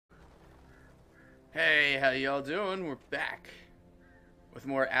Hey, how y'all doing? We're back with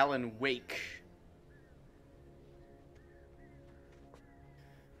more Alan Wake.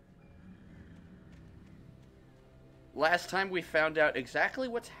 Last time we found out exactly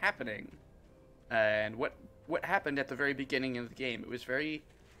what's happening and what happened at the very beginning of the game. It was very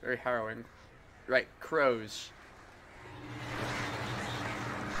harrowing. Right, crows.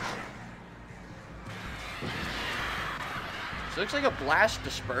 So it looks like a blast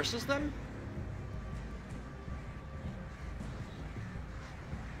disperses them?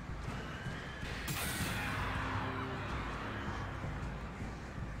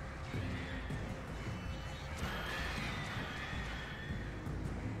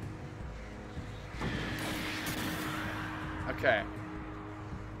 Okay.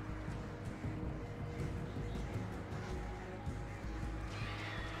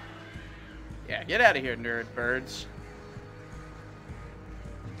 Yeah, get out of here, nerd birds.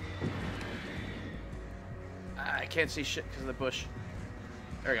 I can't see shit because of the bush.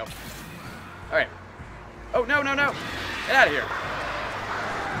 There we go. Alright. Oh, no, no, no! Get out of here!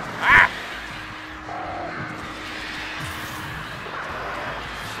 Ah!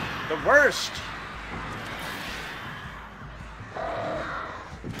 The worst!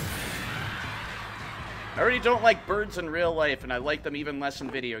 I already don't like birds in real life, and I like them even less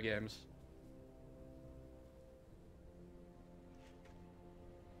in video games.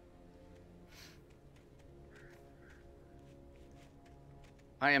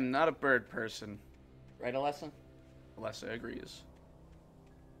 I am not a bird person. Right, Alessa? Alessa agrees.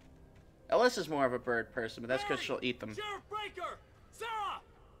 Alessa's more of a bird person, but that's because she'll eat them. Sheriff Breaker! Sarah!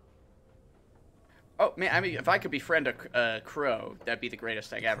 Oh, man, I mean, if I could befriend a crow, that'd be the greatest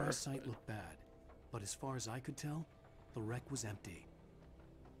thing ever. The site looked bad, but as far as I could tell, the wreck was empty.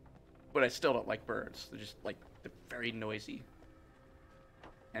 But I still don't like birds. They're just, like, they're very noisy.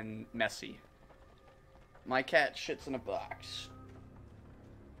 And messy. My cat shits in a box.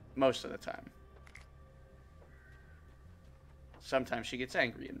 Most of the time. Sometimes she gets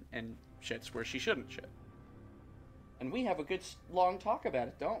angry and shits where she shouldn't shit. And we have a good long talk about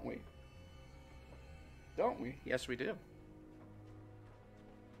it, don't we? Don't we? Yes, we do.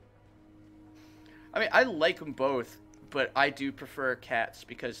 I mean, I like them both, but I do prefer cats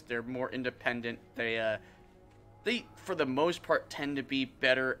because they're more independent. They, for the most part, tend to be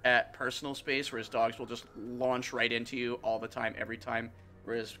better at personal space, whereas dogs will just launch right into you all the time, every time.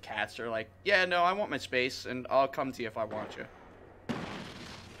 Whereas cats are like, yeah, no, I want my space, and I'll come to you if I want you.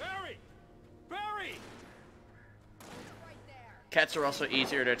 Barry! Barry! Cats are also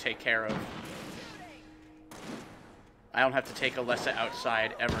easier to take care of. I don't have to take Alessa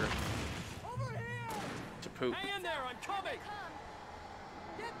outside ever to poop. Hang in there, I'm coming!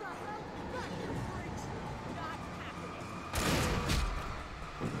 Get the hell back, you freaks! Not happening!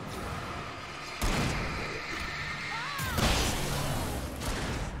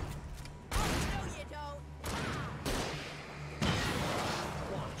 Oh, no, you don't!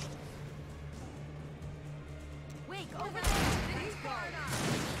 Wake, over there! Please guard!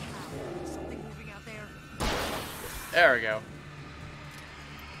 Something moving out there? There we go.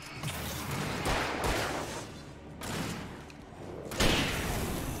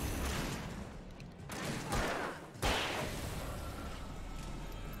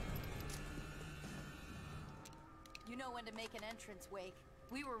 You know when to make an entrance, Wake.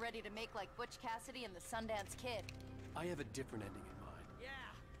 We were ready to make like Butch Cassidy and the Sundance Kid. I have a different ending in mind. Yeah,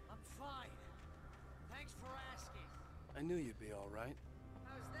 I'm fine. Thanks for asking. I knew you'd be all right.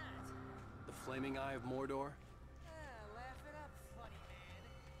 How's that? The flaming eye of Mordor? Laugh it up, funny man.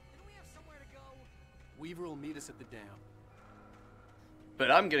 Didn't we have somewhere to go? Weaver will meet us at the dam. But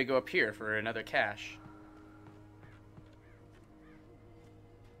I'm gonna go up here for another cache.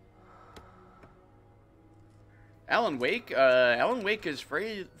 Alan Wake is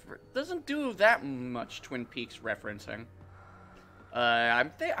doesn't do that much Twin Peaks referencing. I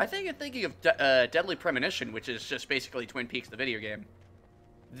think you're thinking of Deadly Premonition, which is just basically Twin Peaks, the video game.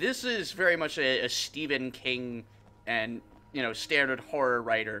 This is very much a Stephen King and, you know, standard horror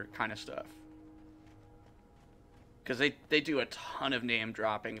writer kind of stuff. Because they do a ton of name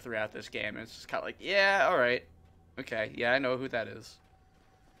dropping throughout this game. It's just kind of like, yeah, alright. Okay, yeah, I know who that is.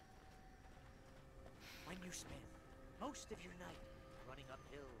 When you spend most of your night running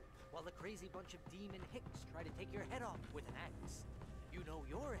uphill while the crazy bunch of demon hicks try to take your head off with an axe, you know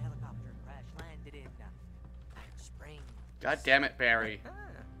your helicopter crash landed in Pack Springs. God damn it, Barry.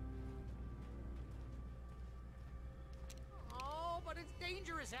 Oh, but it's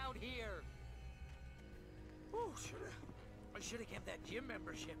dangerous out here. Ooh, I should have kept that gym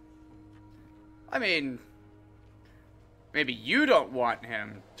membership. I mean, maybe you don't want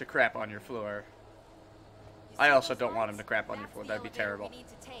him to crap on your floor. I also don't want him to crap on your floor. That'd be terrible.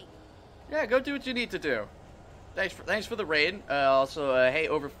 Yeah, go do what you need to do. Thanks for the raid. Also, hey,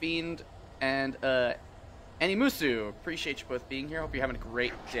 Overfiend and Animusu. Appreciate you both being here. Hope you're having a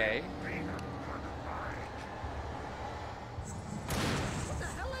great day. What the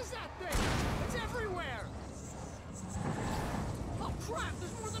hell is that thing? It's everywhere! Oh crap,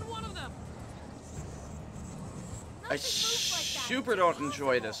 there's more than one of them! I super don't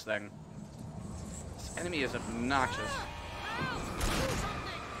enjoy this thing. This enemy is obnoxious. Ow! Do something!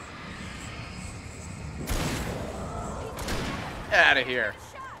 Out of here.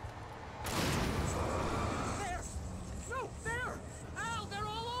 There! No, there! Ow, they're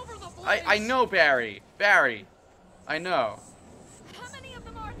all over the place! I know, Barry. Barry. I know. How many of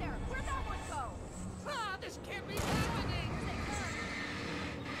them are there? Where'd that one go? Ah, this can't be happening!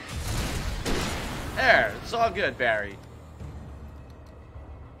 There. It's all good, Barry.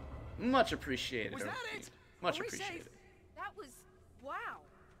 Much appreciated. Was that Overfiend. it? Much Are we safe? appreciated. That was... wow.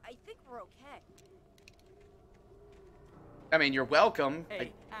 I think we're okay. I mean, you're welcome.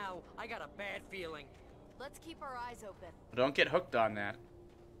 Hey, ow, I got a bad feeling. Let's keep our eyes open. Don't get hooked on that.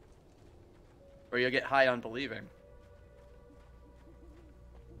 Or you'll get high on believing.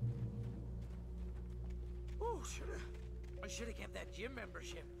 Oh, I should have kept that gym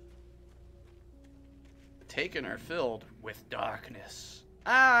membership. Taken are filled with darkness.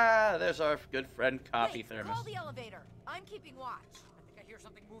 Ah, there's our good friend Coffee Wait, Thermos. call the elevator. I'm keeping watch. I think I hear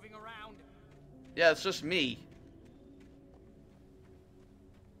something moving around. Yeah, it's just me.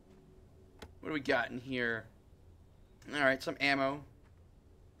 What do we got in here? Alright, some ammo.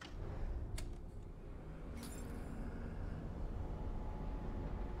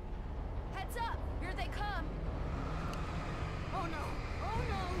 Heads up! Here they come! Oh no! Oh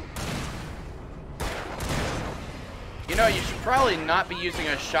no! You know, you should probably not be using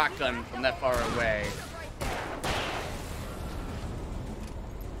a shotgun from that far away. Right there.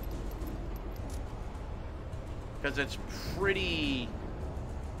 Because it's pretty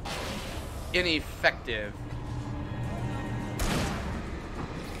ineffective.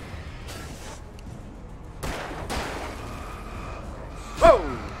 Whoa!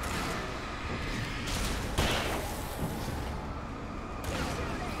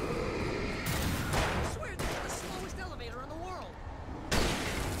 I swear this is the slowest elevator in the world!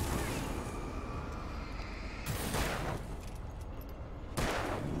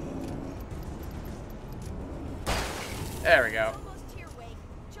 There we go. Almost here, Wake.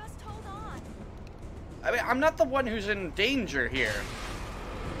 Just hold on. I mean, I'm not the one who's in danger here.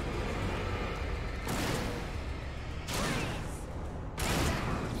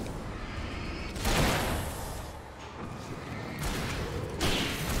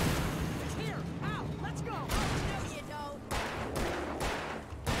 It's here! Ow! Let's go! No, you don't.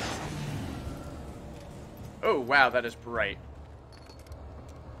 Oh, wow, that is bright.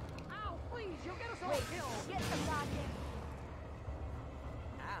 Ow! Please, you'll get us all Wait, killed! get them back in.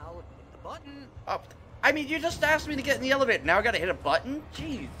 Ow, hit the button. Oh, I mean, you just asked me to get in the elevator. Now I gotta hit a button?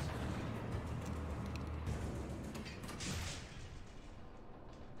 Jeez.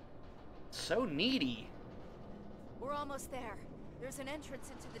 So needy. We're almost there. There's an entrance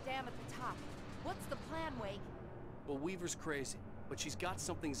into the dam at the top. What's the plan, Wake? Well, Weaver's crazy, but she's got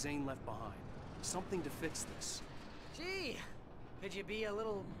something Zane left behind. Something to fix this. Gee, could you be a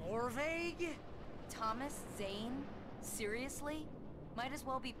little more vague? Thomas Zane? Seriously? Might as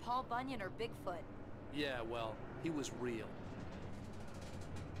well be Paul Bunyan or Bigfoot. Yeah, well, he was real.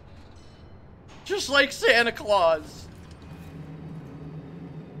 Just like Santa Claus.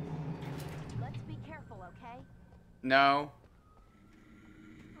 Let's be careful, okay? No.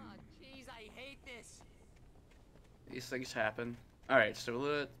 Oh, jeez, I hate this. These things happen. Alright,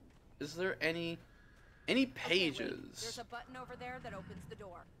 so is there any Okay, wait. pages? There's a button over there that opens the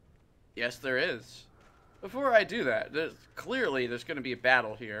door. Yes, there is. Before I do that, clearly there's going to be a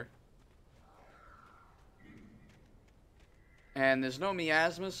battle here. And there's no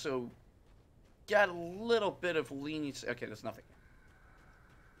miasma, so got a little bit of leniency. Okay, there's nothing.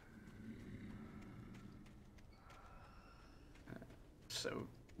 So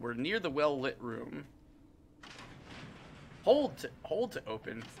we're near the well-lit room. Hold to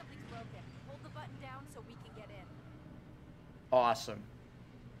open. Something's broken. Hold the button down so we can get in. Awesome.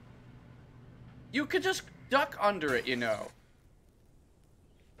 You could just duck under it, you know.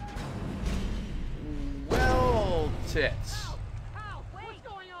 Well, tits. Ow! Ow! Wait! What's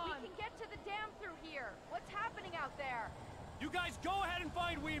going on? We can get to the dam through here. What's happening out there? You guys go ahead and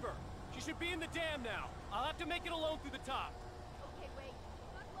find Weaver. She should be in the dam now. I'll have to make it alone through the top. Okay, wait.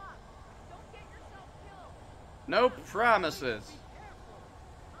 Good luck. Don't get yourself killed. No promises.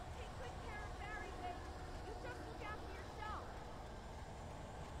 I'll take good care of Barry, wait. You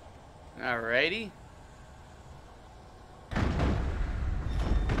Alrighty.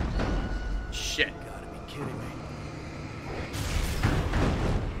 Shit. You gotta be kidding me.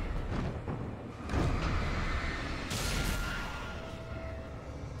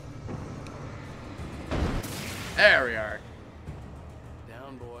 There we are.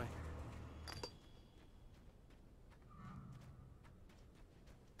 Down, boy.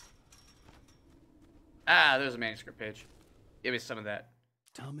 Ah, there's a manuscript page. Give me some of that.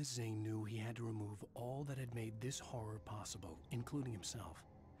 Thomas Zane knew he had to remove all that had made this horror possible, including himself.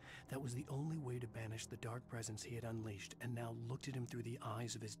 That was the only way to banish the dark presence he had unleashed and now looked at him through the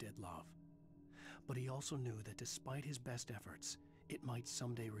eyes of his dead love. But he also knew that despite his best efforts, it might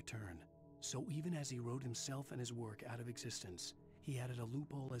someday return. So even as he wrote himself and his work out of existence, he added a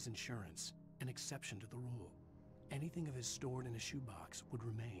loophole as insurance, an exception to the rule. Anything of his stored in a shoebox would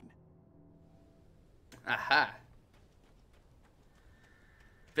remain. Aha.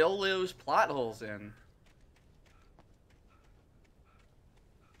 Fill those plot holes in. Can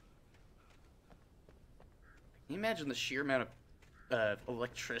you imagine the sheer amount of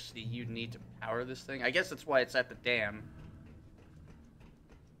electricity you'd need to power this thing? I guess that's why it's at the dam.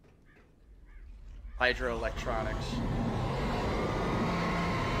 Hydroelectronics.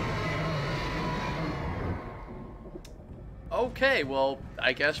 Okay, well,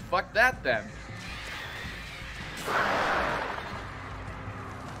 I guess fuck that then.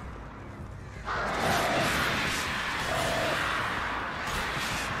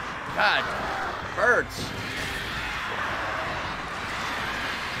 God, birds.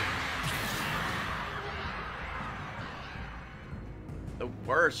 The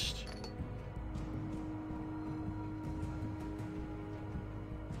worst.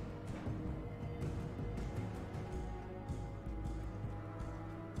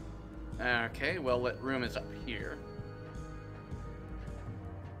 Okay, well, that room is up here.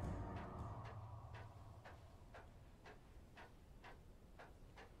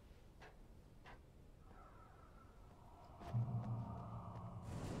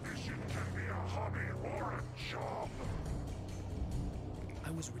 Mission can be a hobby or a job.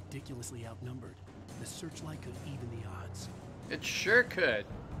 I was ridiculously outnumbered. The searchlight could even the odds. It sure could.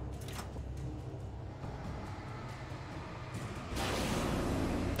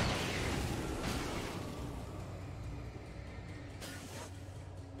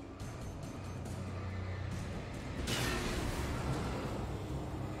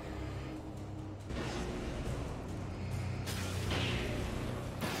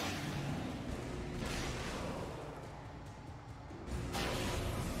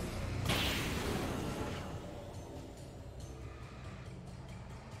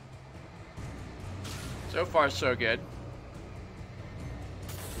 So far, so good.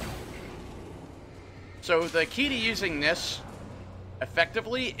 So the key to using this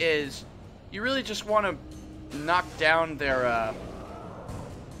effectively is you really just want to knock down their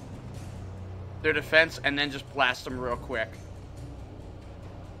defense and then just blast them real quick.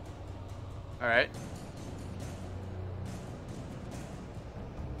 All right.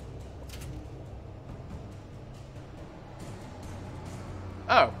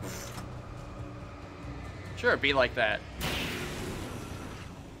 Oh. Sure, be like that.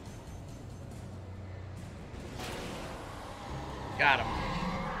 Got him.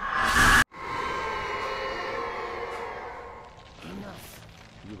 Enough.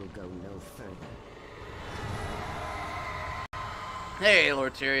 You will go no further. Hey,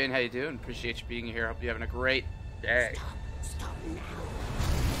 Lord Tyrion, how you doing? Appreciate you being here. Hope you're having a great day. Stop now.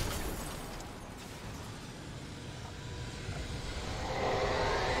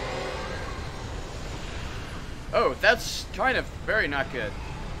 Oh, that's kind of very not good.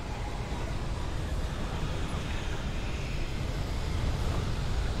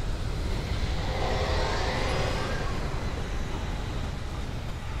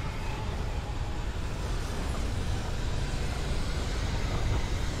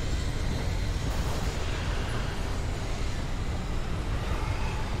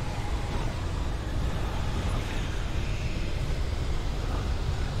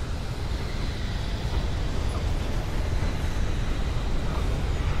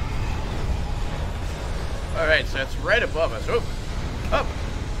 Alright, so it's right above us. Oop! Up!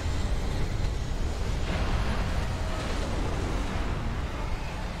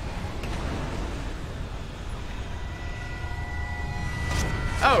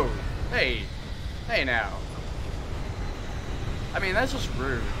 Oh! Hey! Hey now. I mean, that's just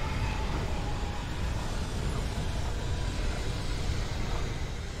rude.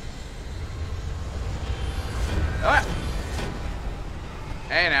 Ah!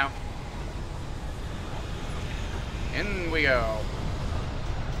 Hey now. In we go.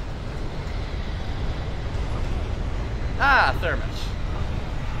 Ah, thermos.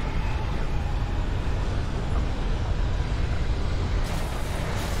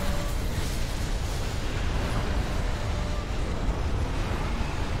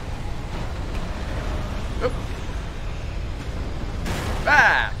 Oop.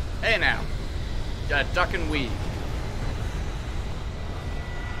 Ah! Hey now. Gotta duck and weave.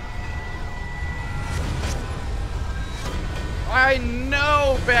 I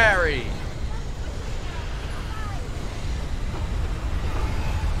know, Barry!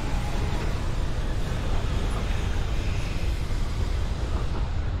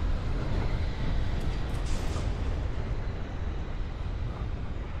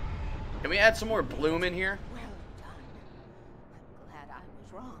 Can we add some more bloom in here? Well done. I'm glad I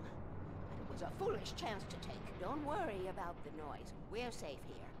was wrong. But it was a foolish chance to take. Don't worry about the noise. We're safe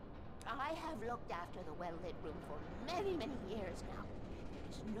here. I have looked after the well-lit room for many, many years now. There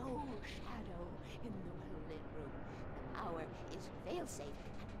is no shadow in the well-lit room. The power is fail-safe,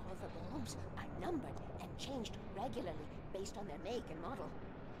 and all the bulbs are numbered and changed regularly based on their make and model.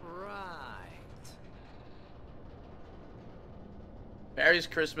 Right. Barry's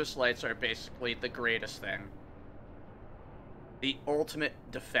Christmas lights are basically the greatest thing. The ultimate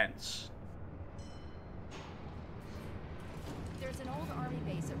defense. There's an old army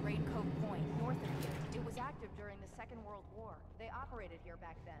base at Raid Cove Point, north of here. It was active during the Second World War. They operated here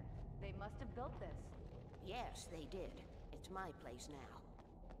back then. They must have built this. Yes, they did. It's my place now.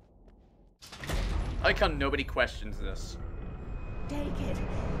 I like how nobody questions this. Take it,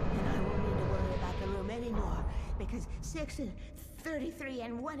 and I won't need to worry about the room anymore, because 6 and 33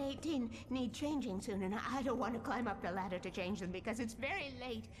 and 118 need changing soon, and I don't want to climb up the ladder to change them because it's very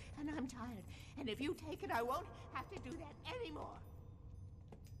late, and I'm tired. And if you take it, I won't have to do that anymore.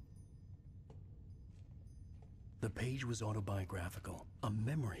 The page was autobiographical, a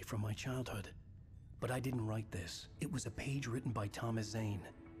memory from my childhood. But I didn't write this. It was a page written by Thomas Zane.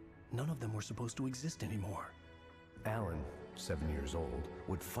 None of them were supposed to exist anymore. Alan, 7 years old,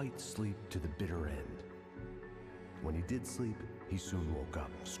 would fight sleep to the bitter end. When he did sleep, he soon woke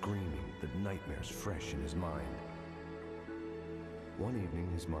up, screaming, the nightmares fresh in his mind. One evening,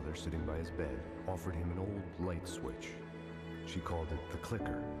 his mother, sitting by his bed, offered him an old light switch. She called it the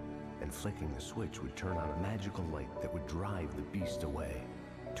clicker, and flicking the switch would turn on a magical light that would drive the beast away.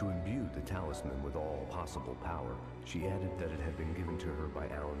 To imbue the talisman with all possible power, she added that it had been given to her by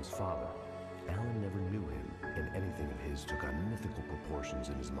Alan's father. Alan never knew him, and anything of his took on mythical proportions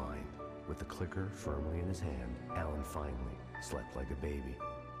in his mind. With the clicker firmly in his hand, Alan finally slept like a baby.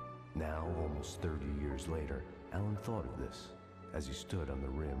 Now, almost 30 years later, Alan thought of this as he stood on the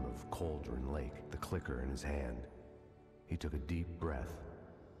rim of Cauldron Lake, the clicker in his hand. He took a deep breath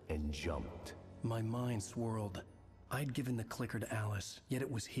and jumped. My mind swirled. I'd given the clicker to Alice, yet it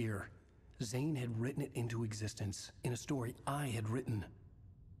was here. Zane had written it into existence, in a story I had written.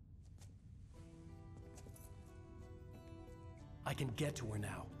 I can get to her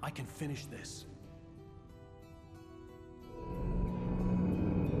now. I can finish this.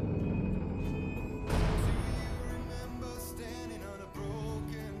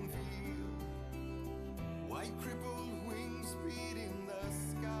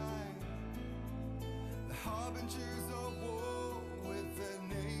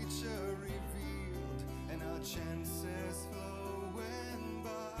 Chances flowing by.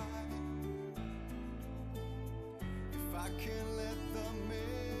 If I can let the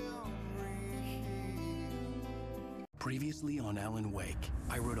memory heal. Previously on Alan Wake,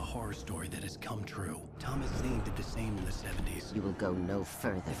 I wrote a horror story that has come true. Thomas Zane did the same in the 70s. You will go no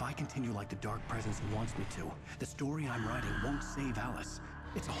further. If I continue like the Dark Presence wants me to, the story I'm writing won't save Alice.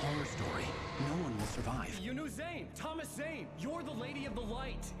 It's a horror story. No one will survive. You knew Zane! Thomas Zane! You're the Lady of the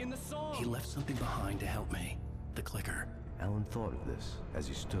Light in the song! He left something behind to help me. The clicker. Alan thought of this as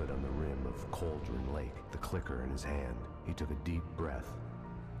he stood on the rim of Cauldron Lake, the clicker in his hand. He took a deep breath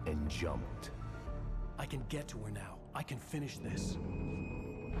and jumped. I can get to her now. I can finish this.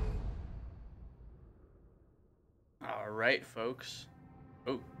 All right, folks.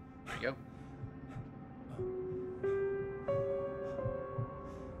 Oh, there you go.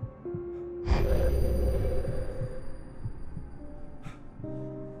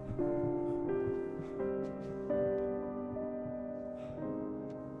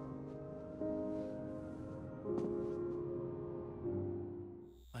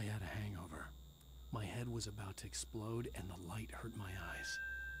 Was about to explode and the light hurt my eyes.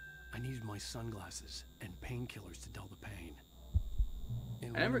 I needed my sunglasses and painkillers to dull the pain.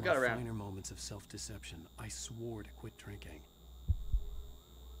 In I never one got of my around. finer moments of self-deception, I swore to quit drinking.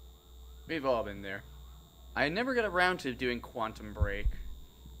 We've all been there. I never got around to doing Quantum Break.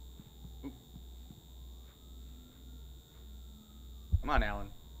 Oop. Come on, Alan.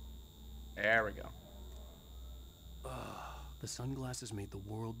 There we go. The sunglasses made the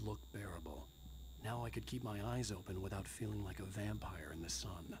world look bearable. Now I could keep my eyes open without feeling like a vampire in the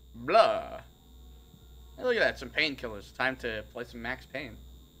sun. Blah. Hey, look at that. Some painkillers. Time to play some Max Payne.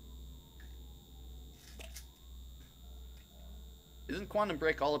 Isn't Quantum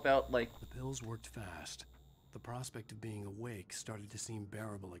Break all about, like... The pills worked fast. The prospect of being awake started to seem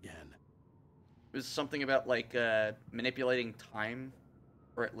bearable again. It was something about, like, manipulating time?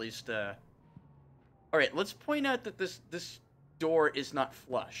 Or at least, Alright, let's point out that this door is not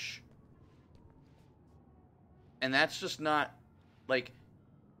flush. And that's just not, like...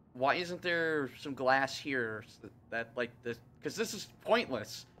 Why isn't there some glass here that like, this... Because this is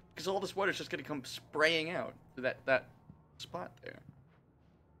pointless. Because all this water's just going to come spraying out through that spot there.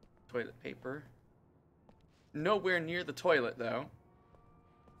 Toilet paper. Nowhere near the toilet, though.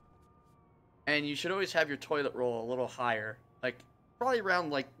 And you should always have your toilet roll a little higher. Like, probably around,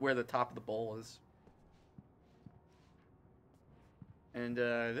 like, where the top of the bowl is. And,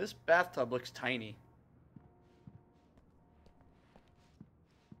 this bathtub looks tiny.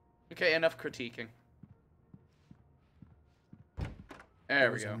 Okay, enough critiquing. There we go.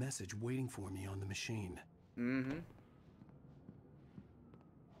 There was a message waiting for me on the machine. Mm-hmm.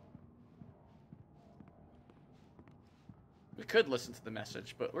 We could listen to the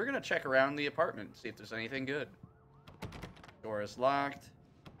message, but we're gonna check around the apartment, see if there's anything good. Door is locked.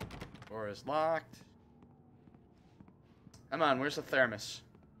 Door is locked. Come on, where's the thermos?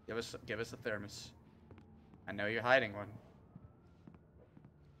 Give us the thermos. I know you're hiding one.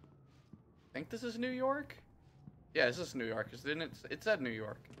 Think this is New York? Yeah, this is New York, isn't it? It said New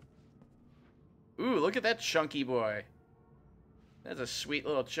York. Ooh, look at that chunky boy. That's a sweet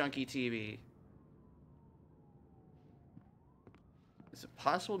little chunky TV. Is it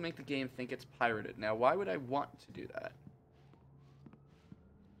possible to make the game think it's pirated? Now, why would I want to do that?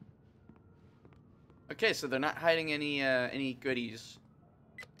 Okay, so they're not hiding any goodies.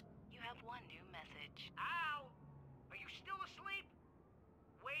 You have one new message. Ow! Are you still asleep?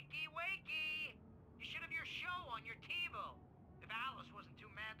 Wakey, wakey! You should have your show on your TiVo. If Alice wasn't too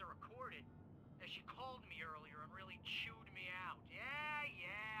mad to record it. As she called me earlier and really chewed me out.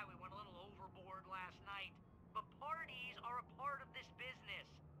 Yeah, we went a little overboard last night. But parties are a part of this business.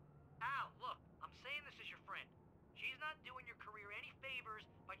 Al, look, I'm saying this as your friend. She's not doing your career any favors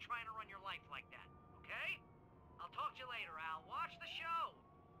by trying to run your life like that, okay? I'll talk to you later, Al. Watch the show.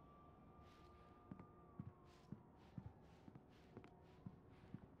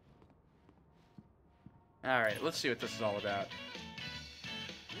 Alright, let's see what this is all about.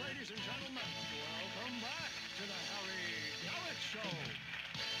 Ladies and gentlemen, welcome back to the Harry Gallic Show.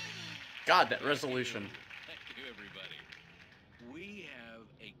 God, that resolution. Thank you, everybody. We have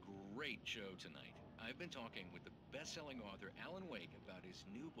a great show tonight. I've been talking with the best-selling author Alan Wake about his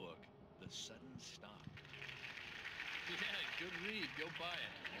new book, The Sudden Stop. Yeah, good read. Go buy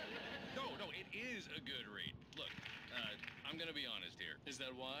it. No, it is a good read. Look, I'm gonna be honest here. Is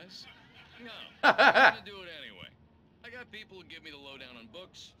that wise? No, I'm gonna do it anyway. I got people who give me the lowdown on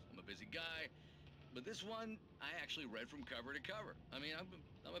books. I'm a busy guy. But this one, I actually read from cover to cover. I mean,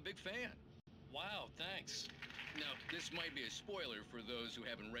 I'm a big fan. Wow, thanks. Now, this might be a spoiler for those who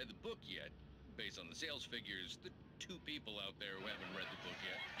haven't read the book yet. Based on the sales figures, the 2 people out there who haven't read the book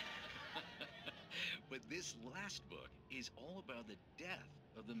yet. But this last book is all about the death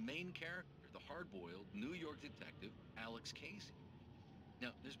of the main character, the hard-boiled New York detective, Alex Casey.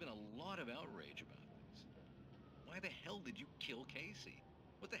 Now, there's been a lot of outrage about this. Why the hell did you kill Casey?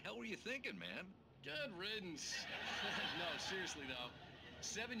 What the hell were you thinking, man? Good riddance. No, seriously though.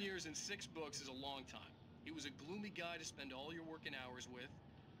 7 years and 6 books is a long time. He was a gloomy guy to spend all your working hours with,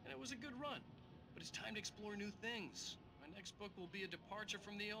 and it was a good run. But it's time to explore new things. My next book will be a departure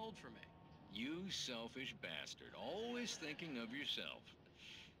from the old for me. You selfish bastard, always thinking of yourself.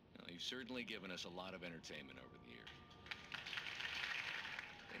 Well, you've certainly given us a lot of entertainment over the years.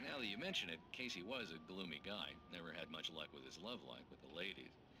 And now that you mention it, Casey was a gloomy guy. Never had much luck with his love life with the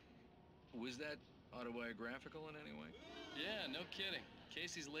ladies. Was that autobiographical in any way? Yeah, no kidding.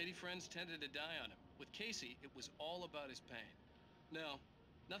 Casey's lady friends tended to die on him. With Casey, it was all about his pain. No,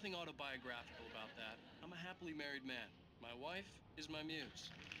 nothing autobiographical about that. I'm a happily married man. My wife is my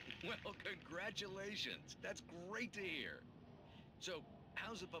muse. Well, congratulations. That's great to hear. So,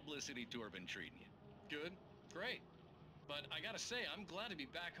 how's the publicity tour been treating you? Good, great. But I gotta say, I'm glad to be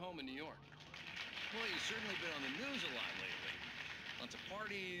back home in New York. Well, you've certainly been on the news a lot lately. Lots of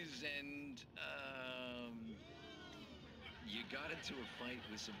parties and, you got into a fight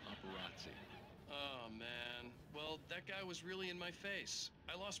with some paparazzi. Oh, man. Well, that guy was really in my face.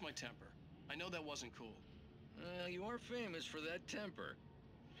 I lost my temper. I know that wasn't cool. You are famous for that temper.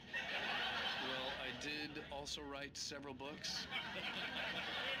 Well, I did also write several books.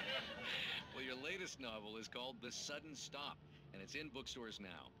 Well, your latest novel is called The Sudden Stop, and it's in bookstores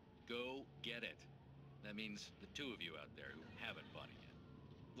now. Go get it. That means the two of you out there who haven't bought it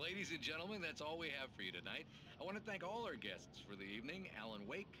yet. Ladies and gentlemen, that's all we have for you tonight. I want to thank all our guests for the evening. Alan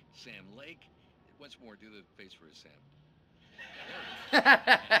Wake, Sam Lake. Once more, do the face for his Sam. There it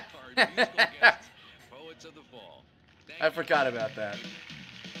is. And our musical guests, Poets of the Fall. I forgot about that.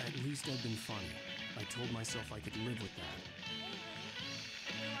 At least I'd been funny. I told myself I could live with that.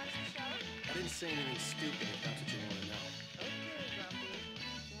 I didn't say anything stupid if that's what you want to know. Okay, Grumpy.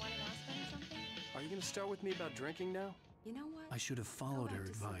 You want to ask them something? Are you going to start with me about drinking now? You know what? I should have followed her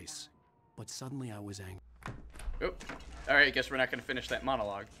advice, but suddenly I was angry. Oop. Alright, I guess we're not going to finish that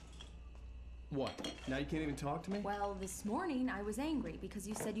monologue. What? Now you can't even talk to me? Well, this morning I was angry because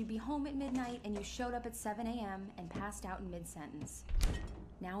you said you'd be home at midnight and you showed up at 7 a.m. and passed out in mid-sentence.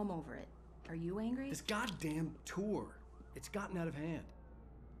 Now I'm over it. Are you angry? This goddamn tour. It's gotten out of hand.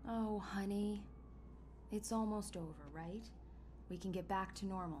 Oh, honey. It's almost over, right? We can get back to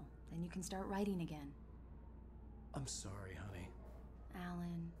normal. Then you can start writing again. I'm sorry, honey.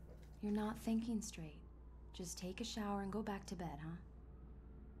 Alan, you're not thinking straight. Just take a shower and go back to bed, huh?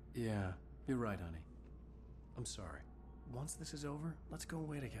 Yeah, you're right, honey. I'm sorry. Once this is over, let's go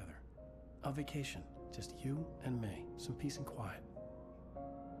away together. A vacation. Just you and me. Some peace and quiet.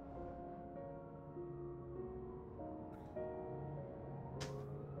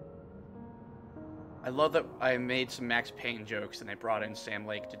 I love that I made some Max Payne jokes and I brought in Sam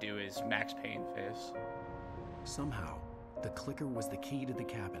Lake to do his Max Payne face. Somehow, the clicker was the key to the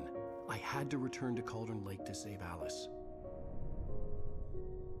cabin. I had to return to Cauldron Lake to save Alice.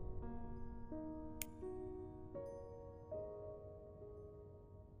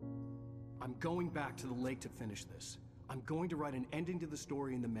 I'm going back to the lake to finish this. I'm going to write an ending to the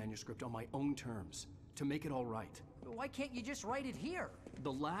story in the manuscript on my own terms, to make it all right. Why can't you just write it here?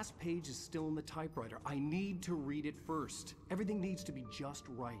 The last page is still in the typewriter. I need to read it first. Everything needs to be just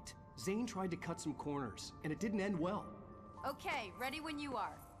right. Zane tried to cut some corners, and it didn't end well. Okay, ready when you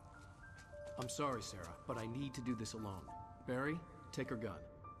are. I'm sorry, Sarah, but I need to do this alone. Barry, take her gun.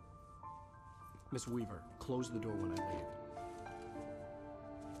 Miss Weaver, close the door when I leave.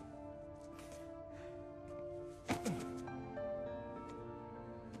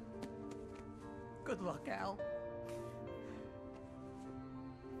 Good luck, Al.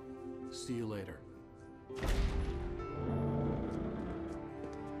 See you later.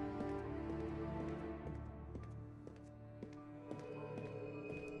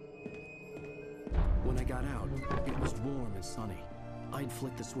 When I got out, it was warm and sunny. I'd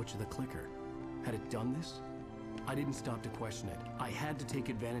flicked the switch of the clicker. Had it done this? I didn't stop to question it. I had to take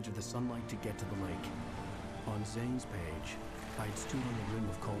advantage of the sunlight to get to the lake. On Zane's page, I'd stood on the rim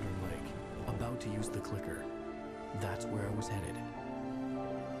of Cauldron Lake, about to use the clicker. That's where I was headed.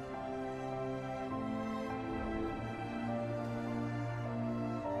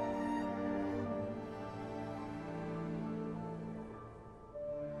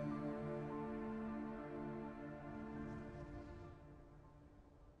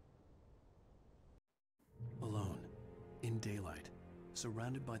 Alone, in daylight,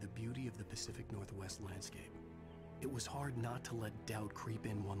 surrounded by the beauty of the Pacific Northwest landscape, it was hard not to let doubt creep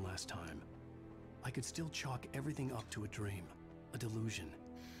in one last time. I could still chalk everything up to a dream, a delusion.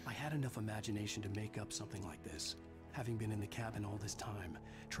 I had enough imagination to make up something like this, having been in the cabin all this time,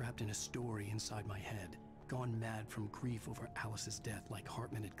 trapped in a story inside my head, gone mad from grief over Alice's death like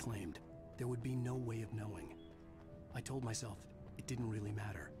Hartman had claimed. There would be no way of knowing. I told myself it didn't really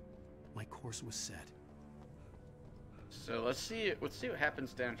matter. My course was set. So let's see what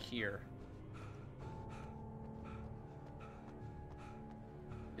happens down here.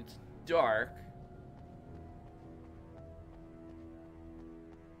 It's dark.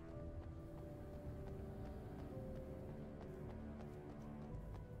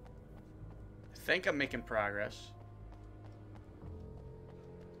 I think I'm making progress.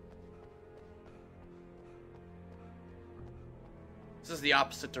 This is the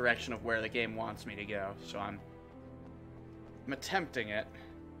opposite direction of where the game wants me to go, so I'm attempting it.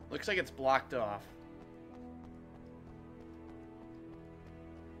 Looks like it's blocked off.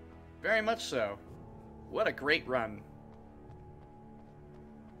 Very much so. What a great run.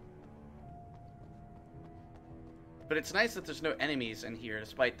 But it's nice that there's no enemies in here,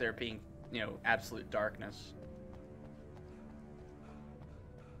 despite there being, you know, absolute darkness.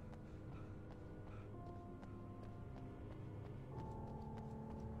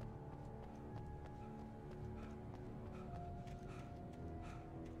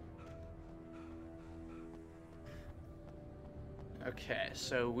 Okay,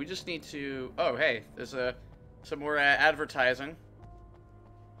 so we just need to... Oh, hey, there's some more advertising.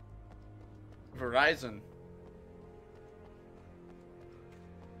 Verizon.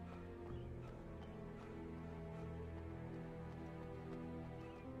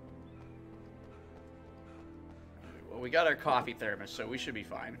 Well, we got our coffee thermos, so we should be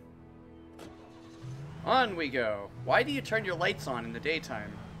fine. On we go. Why do you turn your lights on in the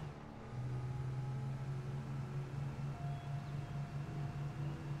daytime?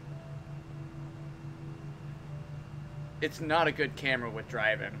 It's not a good camera with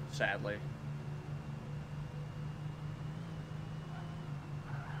driving, sadly.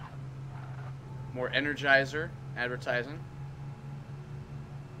 More Energizer advertising.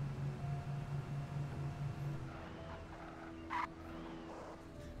 I'm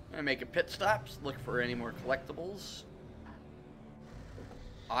gonna make a pit stop, look for any more collectibles.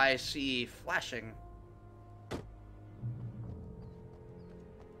 I see flashing.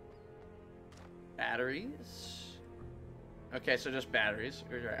 Batteries. Okay, so just batteries.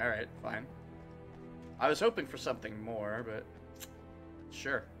 Alright, fine. I was hoping for something more, but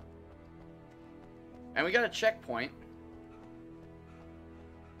sure. And we got a checkpoint.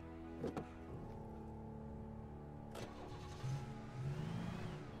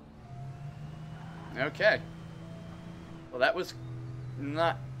 Okay. Well, that was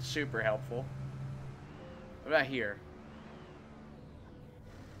not super helpful. What about here?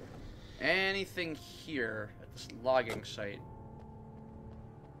 Anything here at this logging site?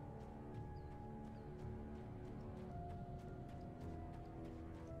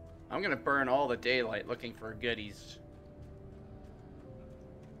 I'm gonna burn all the daylight looking for goodies.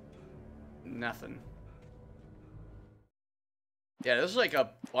 Nothing. Yeah, this is like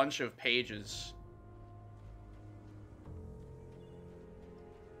a bunch of pages.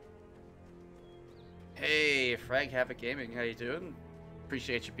 Hey, Frag Havoc Gaming, how you doing?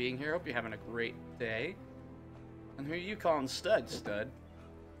 Appreciate you being here. Hope you're having a great day. And who are you calling Stud, Stud?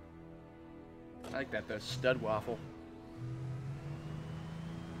 I like that, though. Stud Waffle.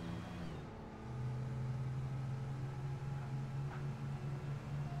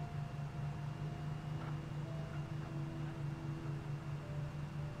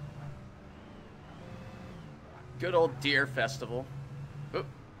 Good old Deer Festival. Oop.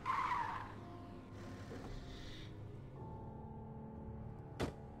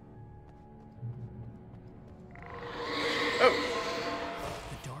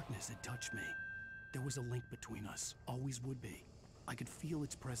 The darkness had touched me. There was a link between us. Always would be. I could feel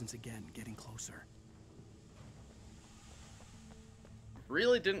its presence again, getting closer.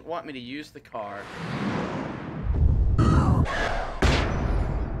 Really didn't want me to use the car.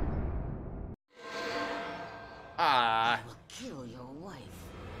 Ah. I will kill your wife.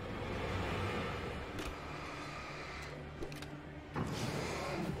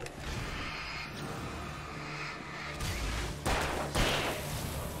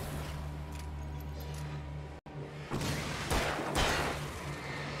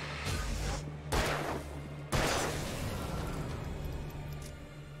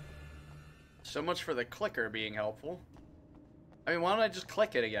 So much for the clicker being helpful. I mean, why don't I just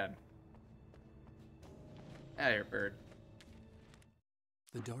click it again? Ah, here, bird.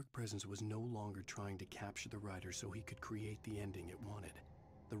 The dark presence was no longer trying to capture the rider so he could create the ending it wanted.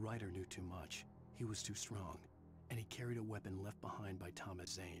 The rider knew too much. He was too strong. And he carried a weapon left behind by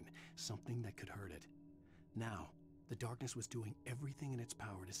Thomas Zane, something that could hurt it. Now, the darkness was doing everything in its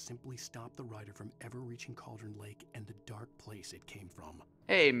power to simply stop the rider from ever reaching Cauldron Lake and the dark place it came from.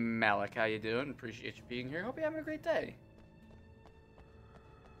 Hey, Malik, how you doing? Appreciate you being here. Hope you're having a great day.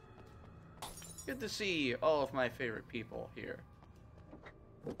 Good to see all of my favorite people here.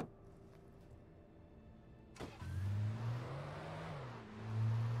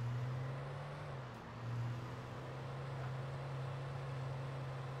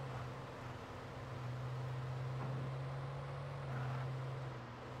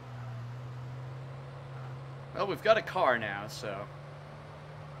 Well, we've got a car now, so...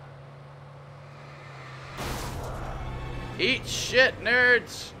 Eat shit,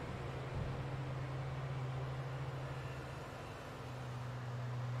 nerds!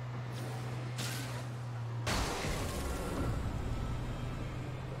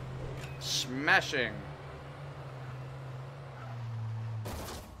 Smashing.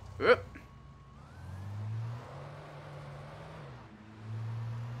 Whoop.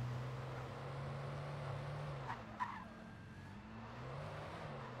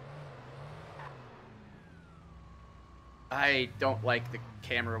 I don't like the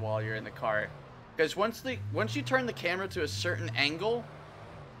camera while you're in the car, because once you turn the camera to a certain angle,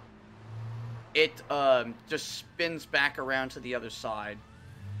 it just spins back around to the other side.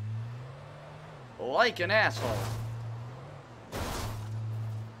 Like an asshole.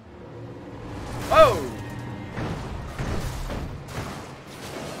 Oh!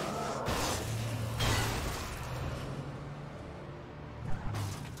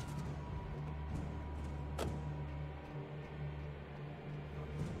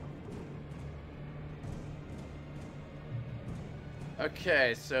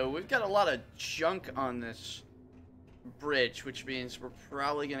 Okay, so we've got a lot of junk on this bridge, which means we're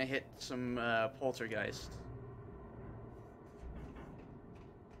probably gonna hit some poltergeist.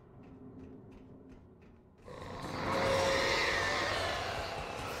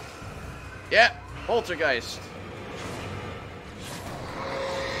 Yeah, poltergeist.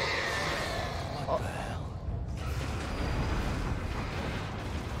 What the hell?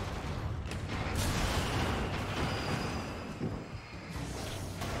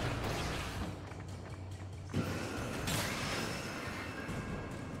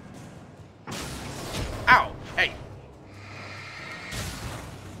 Ow! Hey!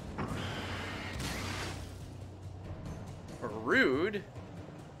 Rude.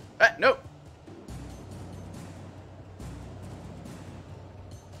 Nope.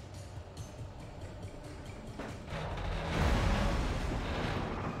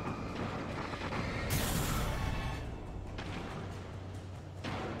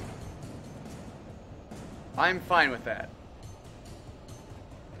 I'm fine with that.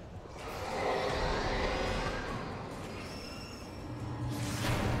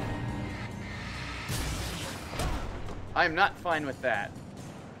 I'm not fine with that.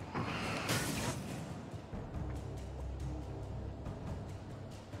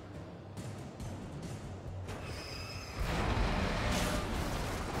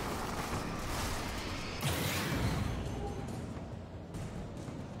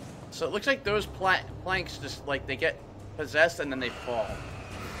 So it looks like those planks just, like, they get possessed and then they fall.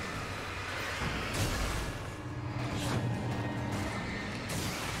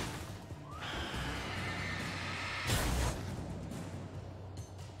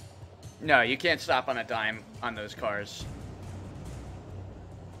 No, you can't stop on a dime on those cars.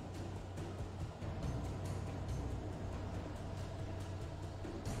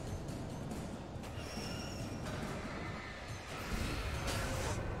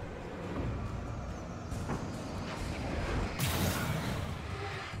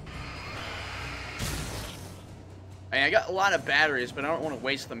 I got a lot of batteries, but I don't want to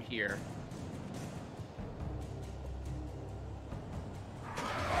waste them here.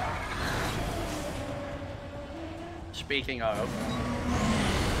 Speaking of...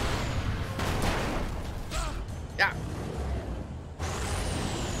 Yeah.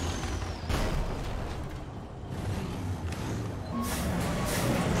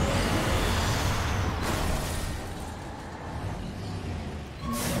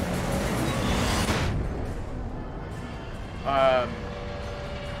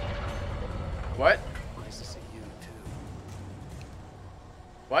 What? Nice to see you too.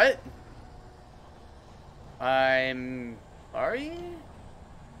 What? I'm sorry?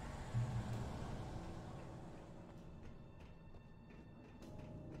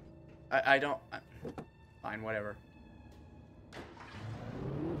 I don't... Fine, whatever.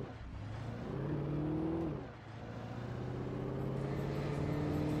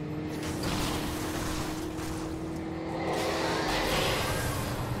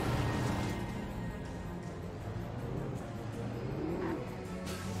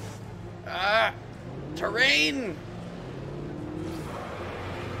 Terrain!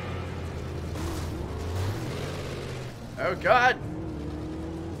 Oh God!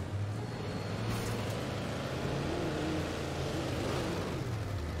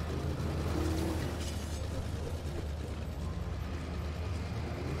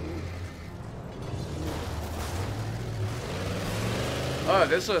 Oh,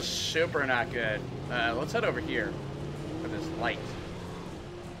 this is super not good. Let's head over here for this light.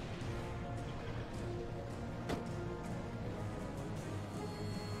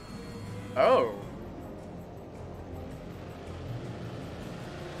 Oh.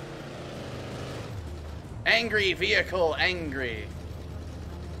 Angry vehicle, angry.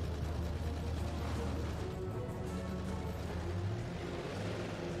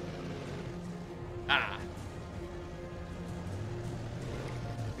 Ah.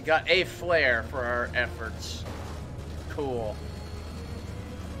 We got a flare for our efforts. Cool.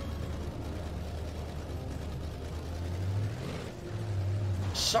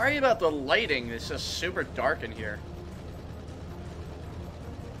 Sorry about the lighting, it's just super dark in here.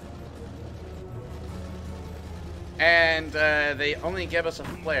 And they only give us a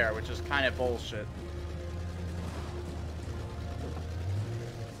flare, which is kind of bullshit.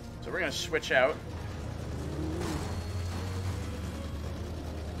 So we're gonna switch out.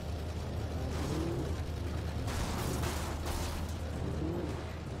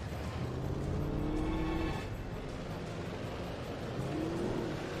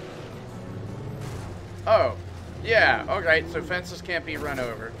 Oh, yeah, alright, so fences can't be run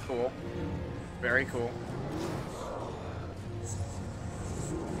over. Cool. Very cool.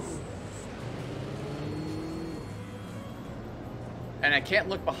 And I can't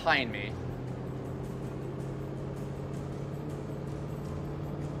look behind me.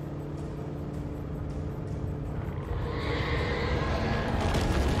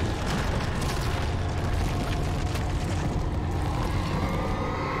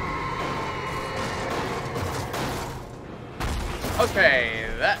 Okay,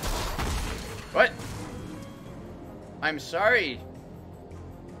 that... What? I'm sorry.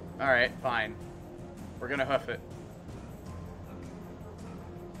 Alright, fine. We're gonna hoof it.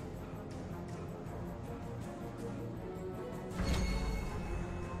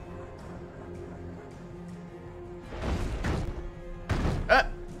 Ah!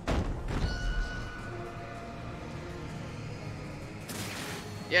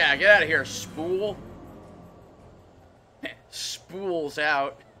 Yeah, get out of here, spool. Spools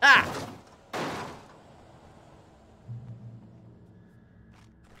out. Ah!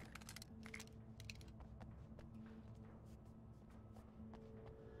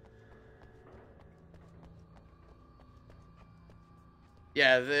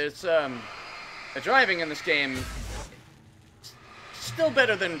 Yeah, there's, the driving in this game still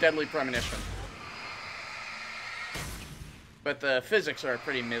better than Deadly Premonition. But the physics are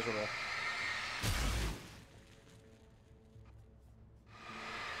pretty miserable.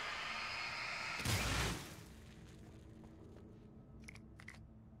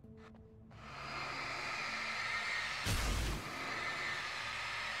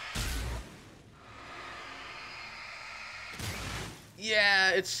 Yeah,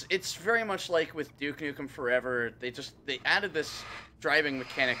 it's very much like with Duke Nukem Forever. They added this driving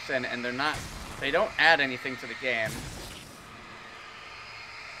mechanics in, and they don't add anything to the game.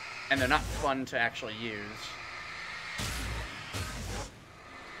 And they're not fun to actually use.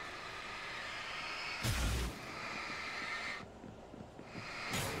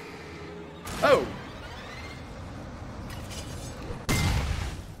 Oh!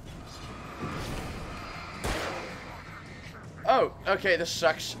 Oh, okay, this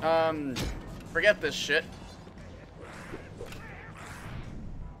sucks. Forget this shit.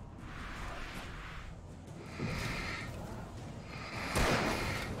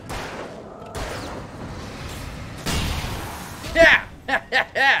 Yeah!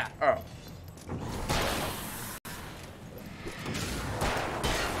 Yeah! Oh.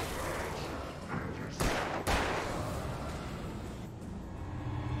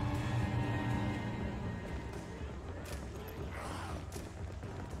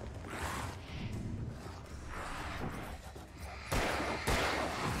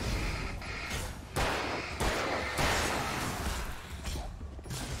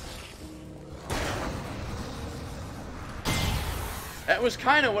 That was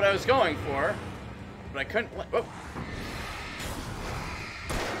kind of what I was going for, but I couldn't let... Whoa.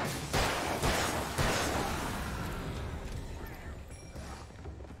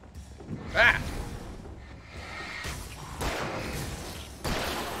 Ah!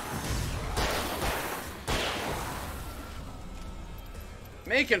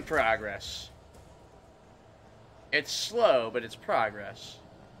 Making progress. It's slow, but it's progress.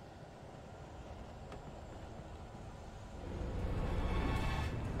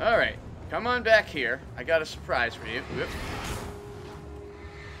 Alright, come on back here. I got a surprise for you. Whoop.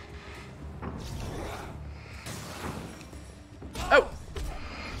 Oh!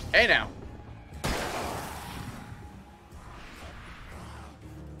 Hey now.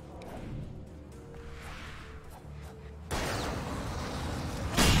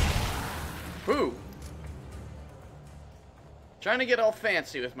 Whoo! Trying to get all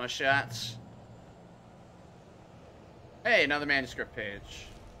fancy with my shots. Hey, another manuscript page.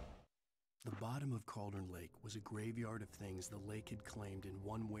 The bottom of Cauldron Lake was a graveyard of things the lake had claimed in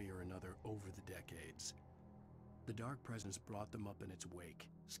one way or another over the decades. The dark presence brought them up in its wake,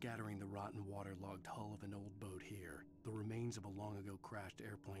 scattering the rotten waterlogged hull of an old boat here, the remains of a long-ago crashed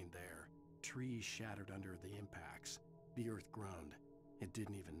airplane there, trees shattered under the impacts. The earth groaned. It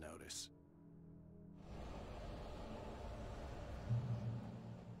didn't even notice.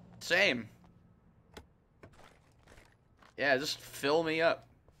 Same. Yeah, just fill me up,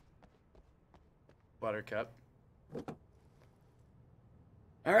 Buttercup.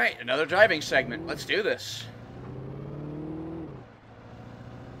 Alright, another driving segment. Let's do this.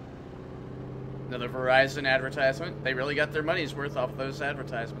 Another Verizon advertisement. They really got their money's worth off those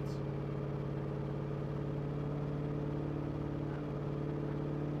advertisements.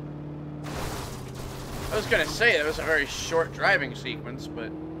 I was gonna say that was a very short driving sequence,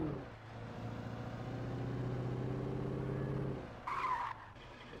 but...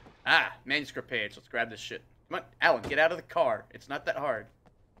 Ah, manuscript page. Let's grab this shit. Come on, Alan, get out of the car. It's not that hard.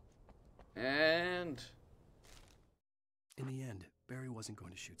 And... In the end, Barry wasn't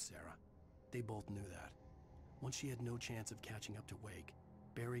going to shoot Sarah. They both knew that. Once she had no chance of catching up to Wake,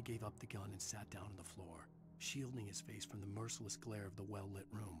 Barry gave up the gun and sat down on the floor, shielding his face from the merciless glare of the well-lit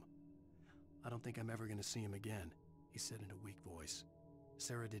room. "I don't think I'm ever going to see him again," he said in a weak voice.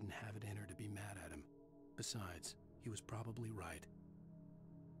 Sarah didn't have it in her to be mad at him. Besides, he was probably right.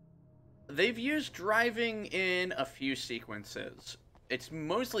 They've used driving in a few sequences. It's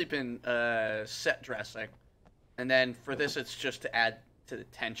mostly been set dressing. And then for this, it's just to add to the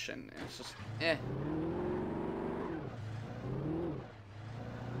tension. It's just, eh.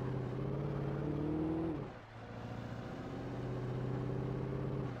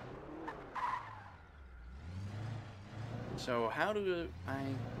 So how do I...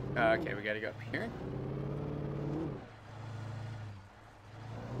 okay, we gotta go up here.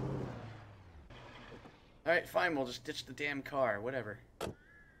 Alright, fine, we'll just ditch the damn car, whatever.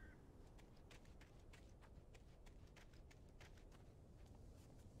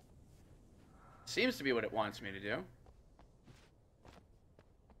 Seems to be what it wants me to do.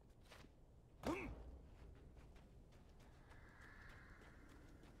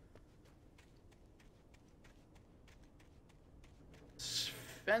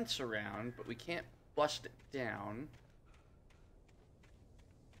 Fence around, but we can't bust it down.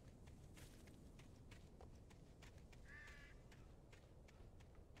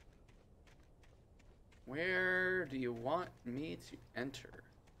 Where do you want me to enter?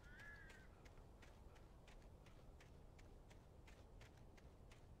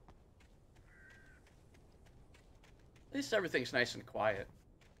 At least everything's nice and quiet.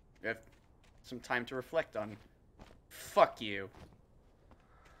 We have some time to reflect on. Fuck you.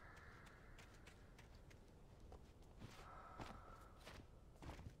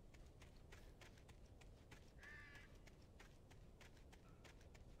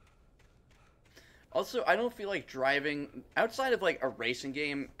 Also, I don't feel like driving, outside of like a racing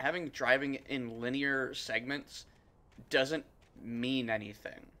game, having driving in linear segments doesn't mean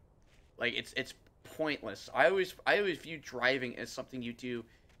anything. Like it's pointless. I always view driving as something you do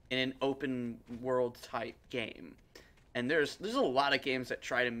in an open world type game. And there's a lot of games that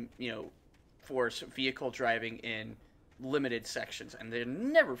try to, you know, force vehicle driving in limited sections, and they're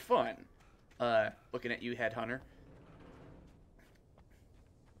never fun. Looking at you, Headhunter.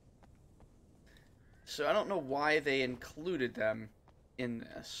 So I don't know why they included them in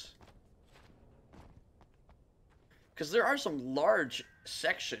this. Because there are some large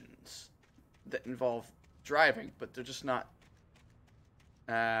sections that involve driving, but they're just not...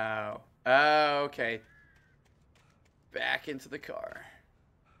 Oh. Oh, okay. Back into the car.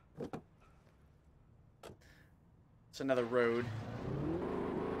 It's another road.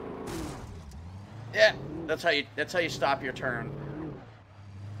 Yeah, that's how you stop your turn.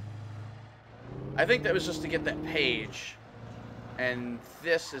 I think that was just to get that page. And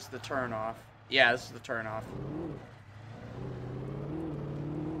this is the turn-off. Yeah, this is the turn-off.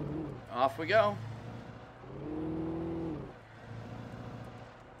 Off we go.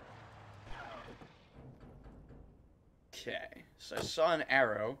 Okay, so I saw an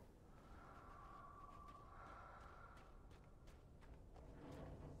arrow.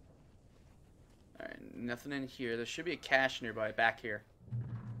 Alright, nothing in here. There should be a cache nearby, back here.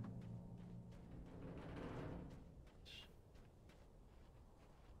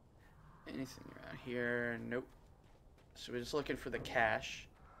 Anything around here? Nope. So we're just looking for the cache.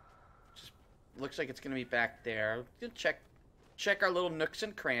 Just looks like it's gonna be back there. We'll check our little nooks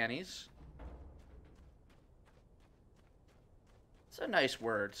and crannies. It's a nice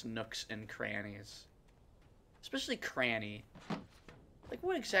word, nooks and crannies. Especially cranny. Like,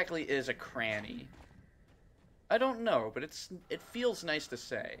 what exactly is a cranny? I don't know, but it feels nice to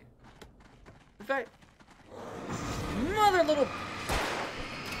say. In fact, mother little...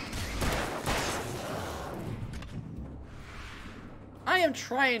 I am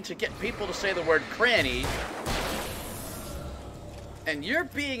trying to get people to say the word cranny, and you're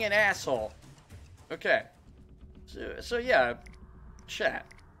being an asshole. Okay. So yeah, chat.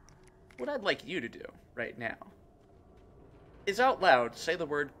 What I'd like you to do right now is out loud say the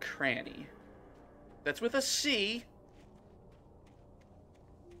word cranny. That's with a C.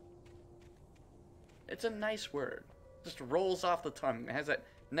 It's a nice word. Just rolls off the tongue. It has that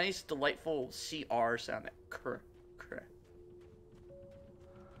nice, delightful CR sound. That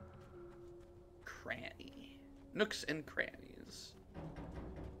cranny. Nooks and crannies.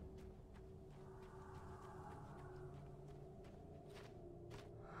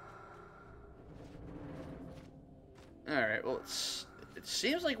 Alright, well, it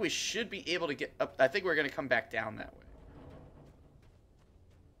seems like we should be able to get up. I think we're going to come back down that way.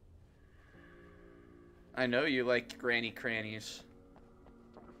 I know you like granny crannies.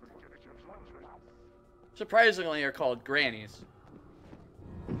 Surprisingly, are called grannies.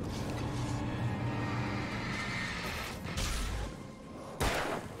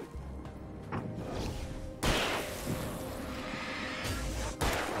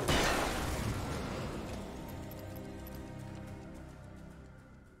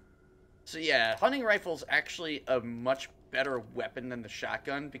 So yeah, hunting rifle's actually a much better weapon than the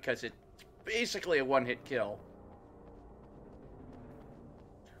shotgun because it's basically a one-hit kill.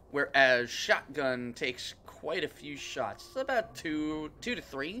 Whereas shotgun takes quite a few shots. It's about two to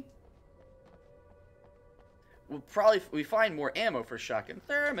three. We find more ammo for shotgun.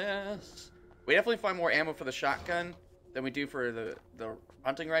 Thermos. We definitely find more ammo for the shotgun than we do for the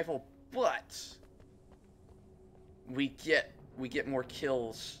hunting rifle, but we get more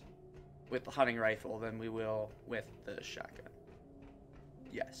kills with the hunting rifle than we will with the shotgun.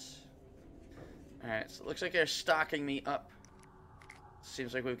 Yes. Alright, so it looks like they're stocking me up.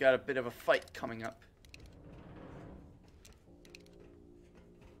 Seems like we've got a bit of a fight coming up.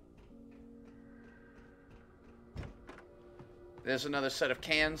 There's another set of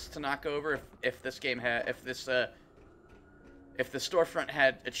cans to knock over if this game had if the storefront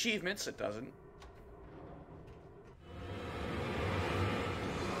had achievements. It doesn't.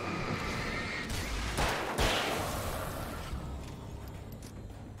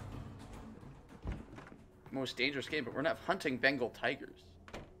 Most dangerous game, but we're not hunting Bengal tigers.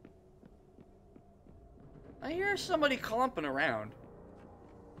 I hear somebody clumping around.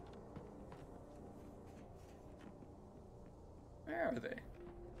 Where are they?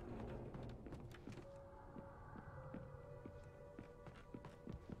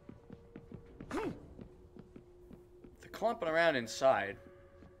 They're clumping around inside.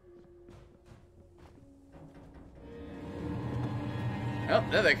 Oh,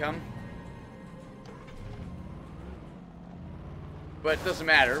 there they come. But it doesn't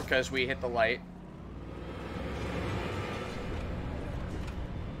matter because we hit the light.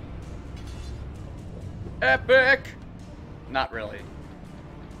 Epic! Not really.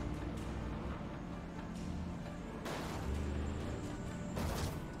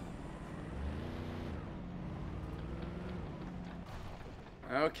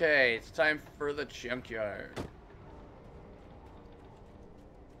 Okay, it's time for the junkyard.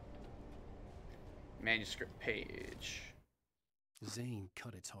 Manuscript page. Zane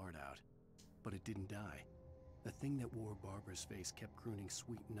cut its heart out, but it didn't die. The thing that wore Barbara's face kept crooning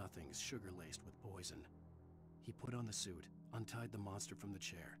sweet nothings sugar-laced with poison. He put on the suit, untied the monster from the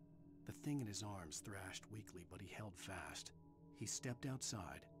chair. The thing in his arms thrashed weakly, but he held fast. He stepped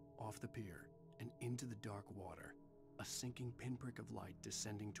outside, off the pier, and into the dark water, a sinking pinprick of light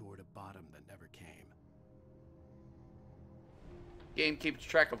descending toward a bottom that never came. Game keeps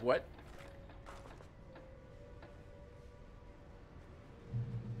track of what?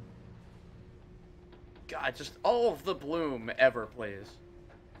 God, just all of the bloom ever plays.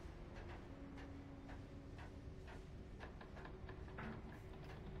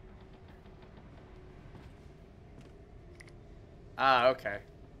 Ah, okay.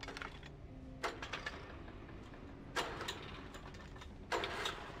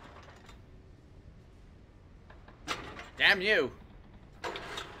 Damn you!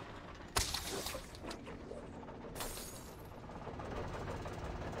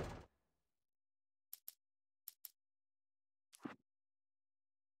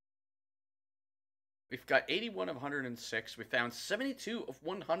 We've got 81 of 106. We found 72 of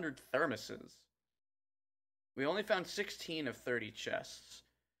 100 thermoses. We only found 16 of 30 chests.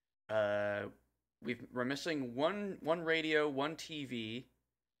 We're missing one radio, one TV.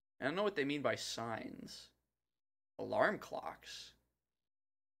 I don't know what they mean by signs. Alarm clocks.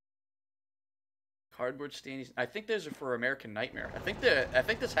 Cardboard standees. I think those are for American Nightmare. I think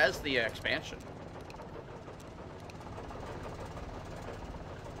this has the expansion.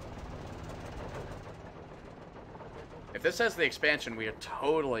 If this has the expansion, we are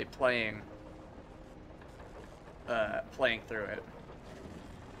totally playing through it.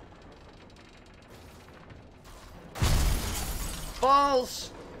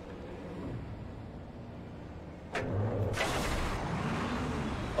 Balls!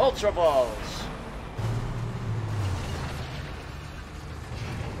 Ultra Balls.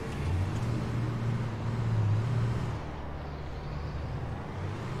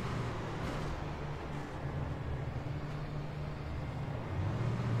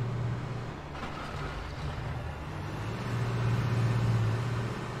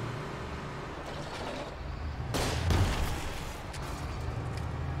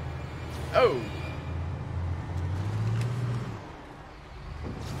 Oh.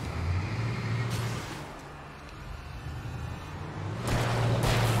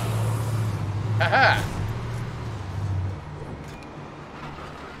 Haha.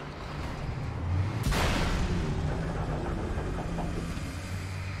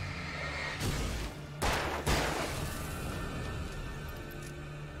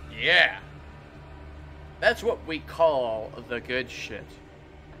 Yeah. That's what we call the good shit.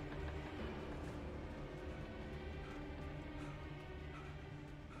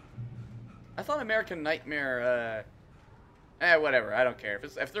 I thought American Nightmare, whatever, I don't care.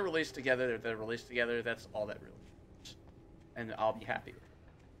 If they're released together, they're released together, that's all that really matters. And I'll be happy.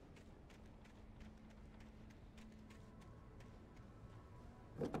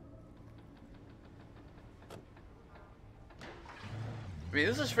 I mean,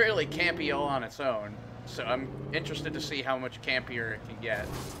 this is fairly campy all on its own, so I'm interested to see how much campier it can get.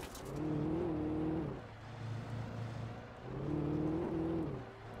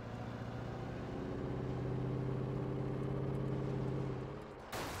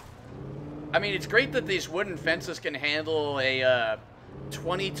 I mean, it's great that these wooden fences can handle a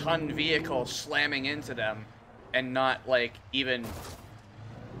 20-ton vehicle slamming into them and not even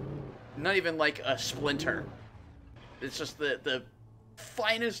like a splinter. It's just the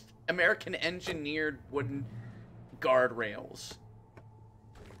finest American engineered wooden guardrails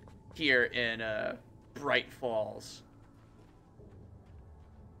here in Bright Falls.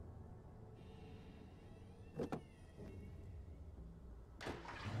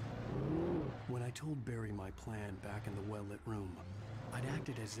 When I told Barry my plan back in the well-lit room, I'd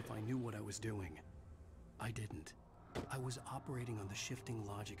acted as if I knew what I was doing. I didn't. I was operating on the shifting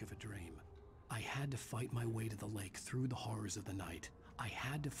logic of a dream. I had to fight my way to the lake through the horrors of the night. I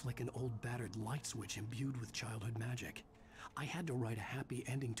had to flick an old battered light switch imbued with childhood magic. I had to write a happy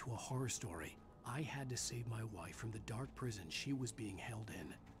ending to a horror story. I had to save my wife from the dark prison she was being held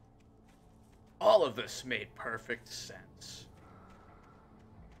in. All of this made perfect sense.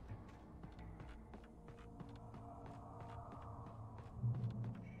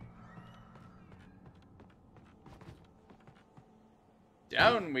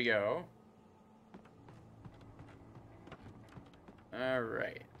 Down we go.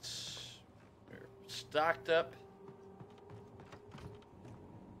 Alright. We're stocked up.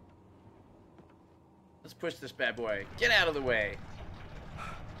 Let's push this bad boy. Get out of the way.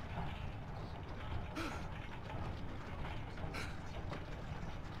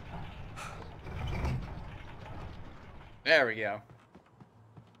 There we go.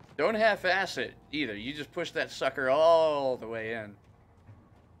 Don't half-ass it either. You just push that sucker all the way in.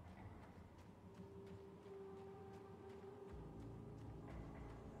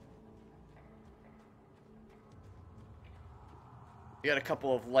 We got a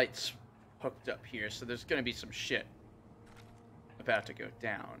couple of lights hooked up here, so there's gonna be some shit about to go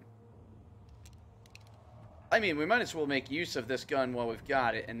down. I mean, we might as well make use of this gun while we've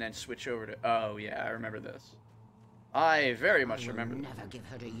got it, and then switch over to... Oh, yeah, I remember this. I very much remember this. Never give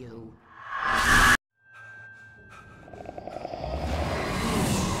her to you.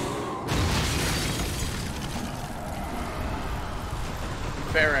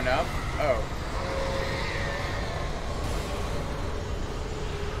 Fair enough. Oh.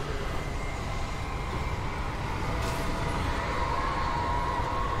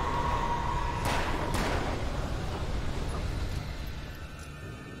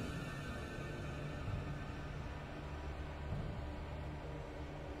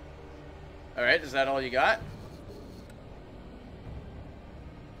 Alright, is that all you got?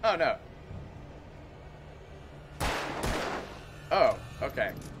 Oh, no. Oh,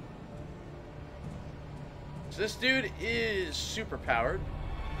 okay. So this dude is super powered.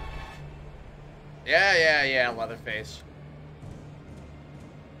 Yeah, Leatherface.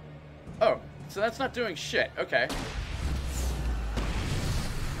 Oh, so that's not doing shit. Okay.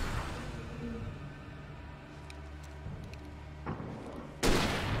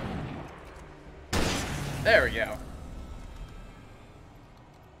 There we go. Is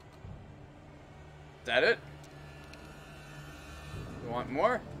that it? You want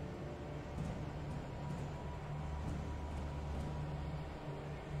more?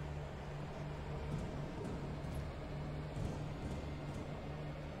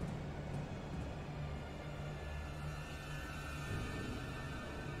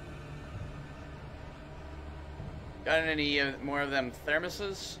 Got any more of them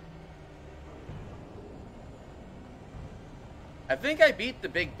thermoses? I think I beat the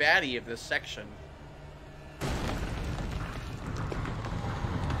big baddie of this section.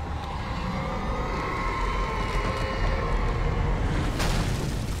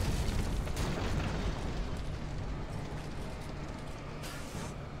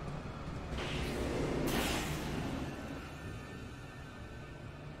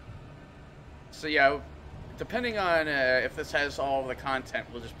 So yeah, depending on if this has all of the content,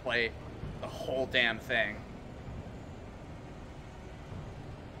 we'll just play the whole damn thing.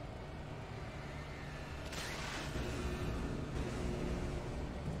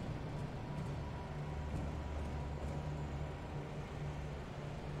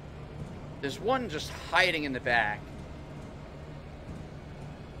 There's one just hiding in the back.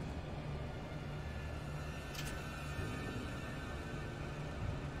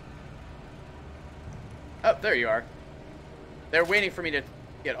 Oh, there you are. They're waiting for me to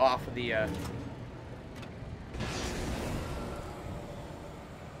get off of the,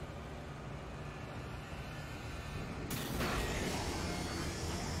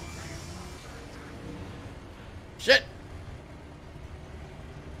 Shit!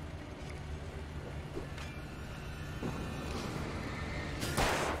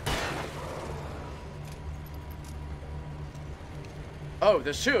 Oh,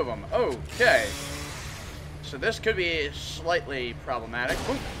 there's two of them. Okay. So this could be slightly problematic.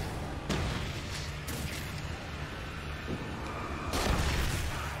 Oop.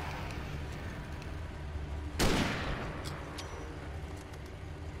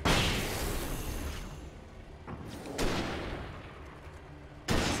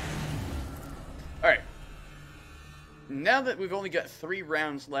 Alright. Now that we've only got 3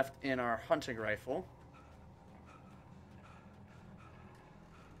 rounds left in our hunting rifle,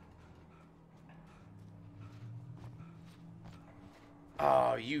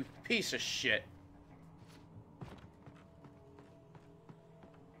 oh, you piece of shit.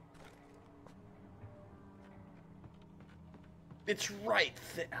 It's right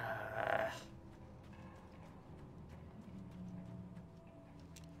there.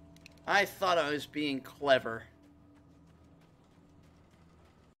 I thought I was being clever.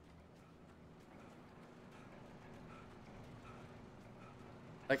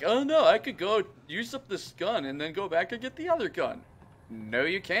 Like, oh no, I could go use up this gun and then go back and get the other gun. No,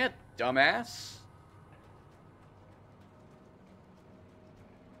 you can't, dumbass.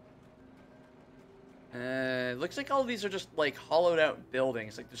 Looks like all of these are just, like, hollowed out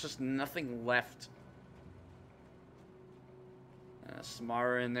buildings. Like, there's just nothing left.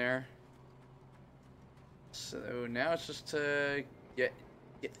 Samara in there. So now it's just to get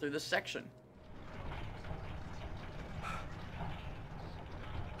through this section.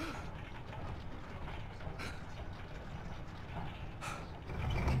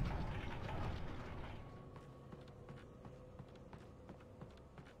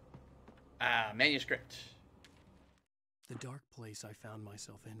 Manuscript. The dark place I found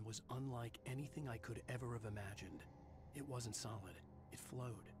myself in was unlike anything I could ever have imagined. It wasn't solid. It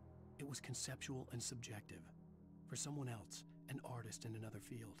flowed. It was conceptual and subjective. For someone else, an artist in another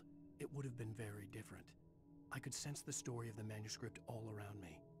field, it would have been very different. I could sense the story of the manuscript all around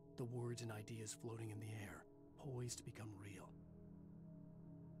me, the words and ideas floating in the air, poised to become real.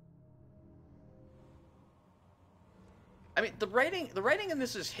 I mean, the writing in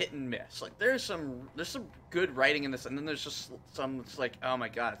this is hit and miss. Like, there's some good writing in this, and then there's just some that's like, oh my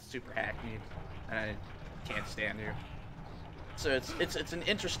god, it's super hackneyed, and I can't stand you. So it's an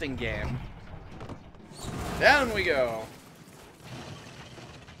interesting game. Down we go.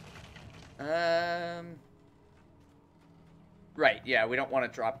 Right, yeah, we don't want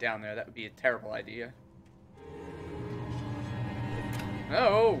to drop down there. That would be a terrible idea.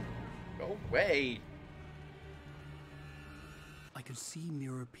 No, go away. I could see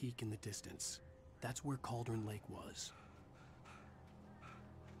Mirror Peak in the distance. That's where Cauldron Lake was.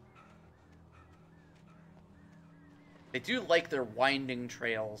 They do like their winding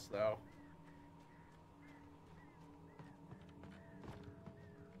trails, though.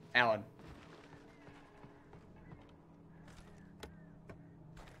 Alan.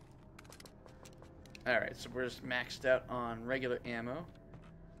 Alright, so we're just maxed out on regular ammo.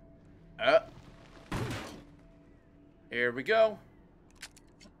 Here we go.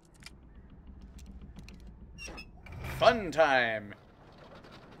 Fun time.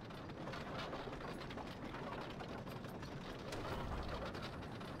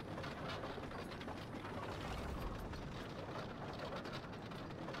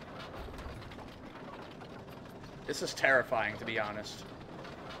 This is terrifying, to be honest.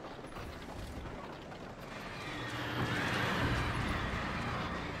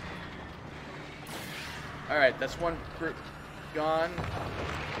 Alright, that's one group gone.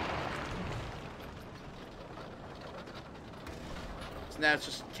 So now it's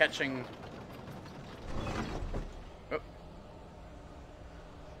just catching... Oh.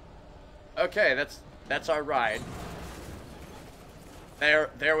 Okay, that's our ride.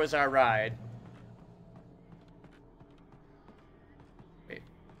 There was our ride. Wait.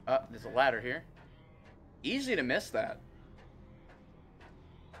 There's a ladder here. Easy to miss that.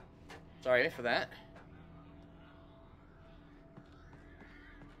 Sorry for that.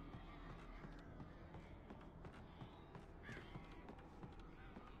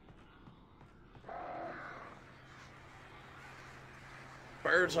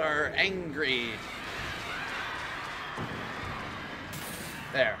 Birds are angry.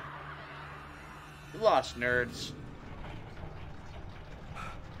 There. You lost, nerds.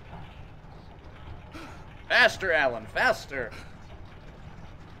 Faster, Alan, faster.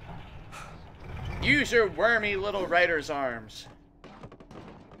 Use your wormy little writer's arms.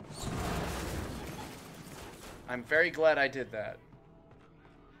 I'm very glad I did that.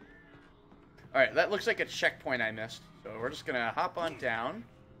 Alright, that looks like a checkpoint I missed. So we're just gonna hop on down.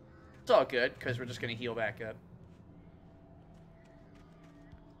 It's all good, because we're just gonna heal back up.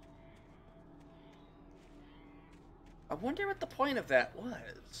 I wonder what the point of that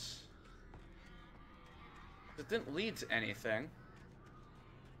was. It didn't lead to anything.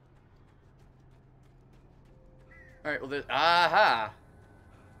 Alright, well there's... Aha!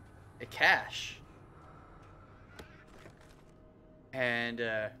 A cache. And,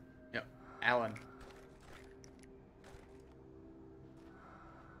 Alan.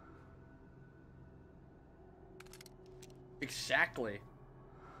 Exactly.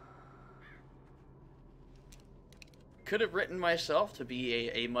 Could have written myself to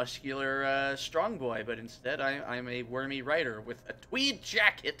be a muscular, strong boy, but instead I'm a wormy writer with a tweed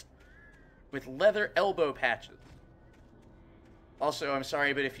jacket with leather elbow patches. Also, I'm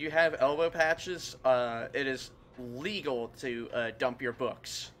sorry, but if you have elbow patches, it is legal to dump your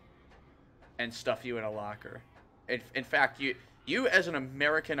books and stuff you in a locker. In fact, you as an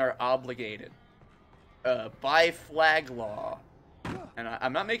American are obligated by flag law, and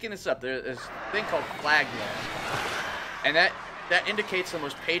I'm not making this up, there's a thing called flag law, and that indicates the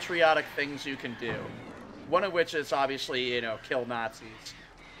most patriotic things you can do. One of which is obviously, kill Nazis.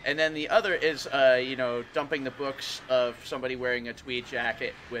 And then the other is, dumping the books of somebody wearing a tweed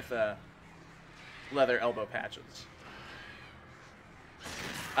jacket with leather elbow patches.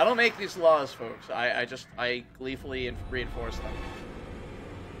 I don't make these laws, folks. I gleefully reinforce them.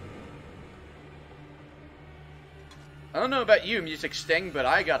 I don't know about you, Music Sting, but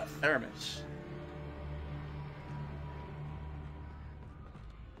I got a thermos.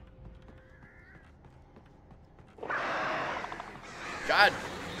 God.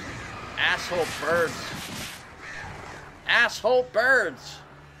 Asshole birds. Asshole birds.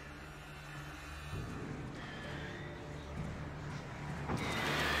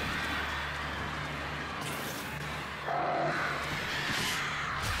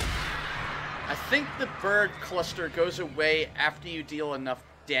 I think the bird cluster goes away after you deal enough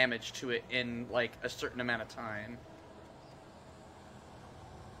damage to it in, like, a certain amount of time.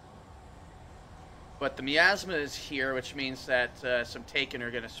 But the miasma is here, which means that some Taken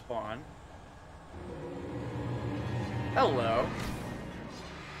are going to spawn. Hello.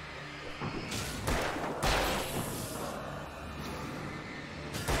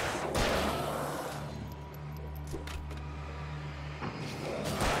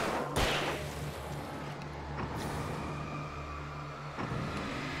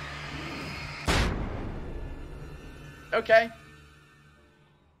 Okay.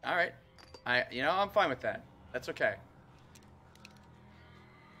 All right. I'm fine with that. That's okay.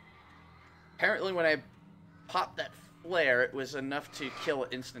 Apparently when I popped that flare, it was enough to kill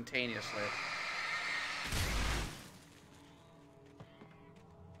it instantaneously.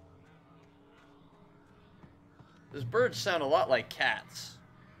 Those birds sound a lot like cats.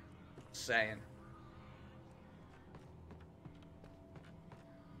 Just saying.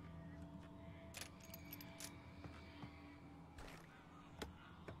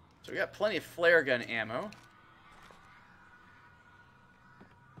 So we got plenty of flare gun ammo.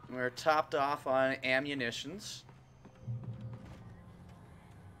 We're topped off on ammunitions.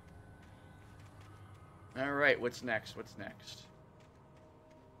 Alright, what's next? What's next?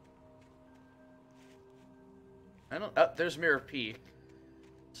 Oh, there's Mirror Peak.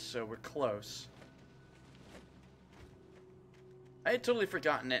 So we're close. I had totally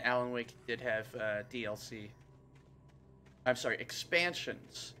forgotten that Alan Wake did have DLC. I'm sorry,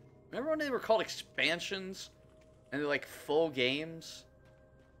 expansions. Remember when they were called expansions? And they're like full games?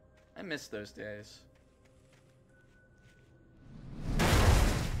 I miss those days.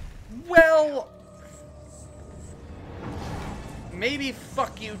 Well, maybe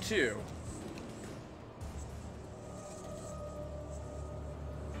fuck you too.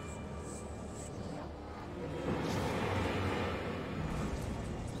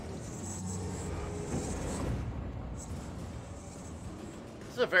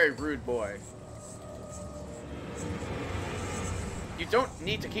 This is a very rude boy. You don't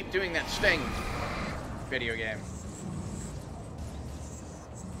need to keep doing that sting, video game.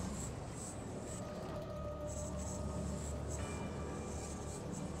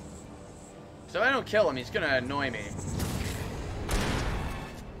 So if I don't kill him, he's gonna annoy me.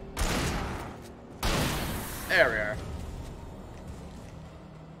 There we are.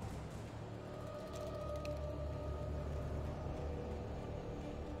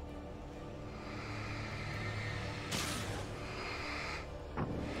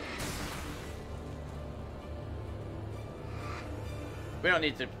 We don't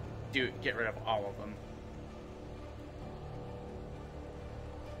need to get rid of all of them.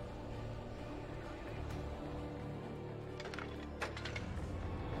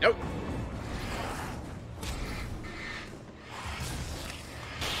 Nope.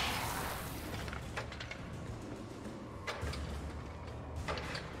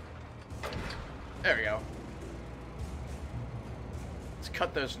 There we go. Let's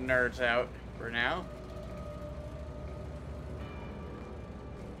cut those nerds out for now.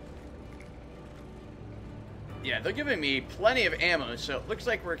 Yeah, they're giving me plenty of ammo, so it looks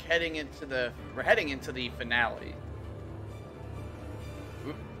like we're heading into the finale.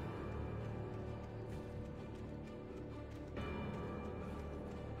 Oop.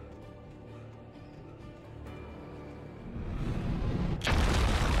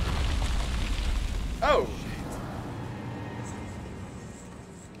 Oh.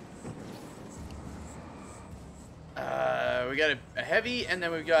 We got a heavy, and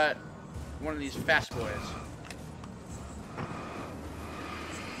then we've got one of these fast boys.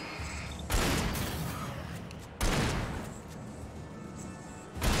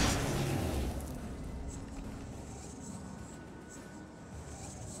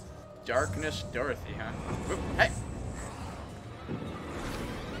 Darkness Dorothy, huh? Oop, hey!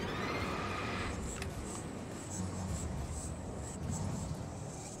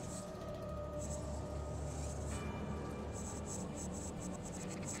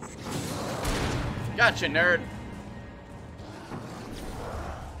 Gotcha, nerd!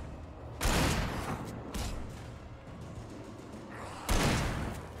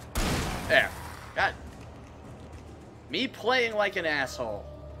 There. Got me playing like an asshole.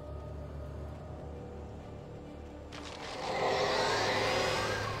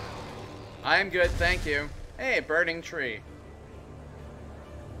 I'm good, thank you. Hey, burning tree.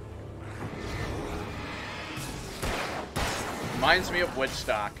 Reminds me of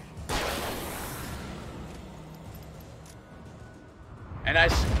Woodstock.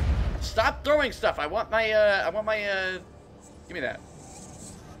 And stop throwing stuff. I want my, give me that.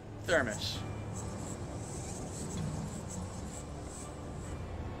 Thermos.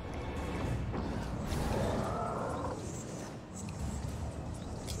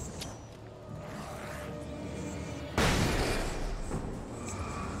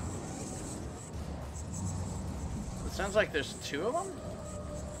 It sounds like there's two of them?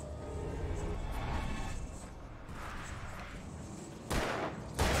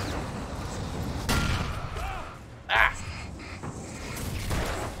 Ah!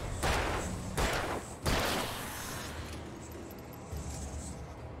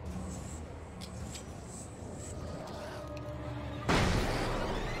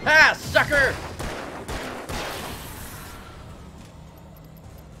 Ah, sucker!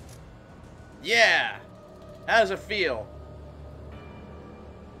 Yeah! How does it feel?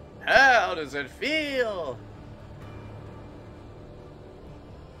 How does it feel?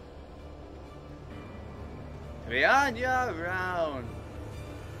 To be on your own.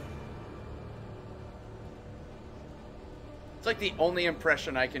 It's like the only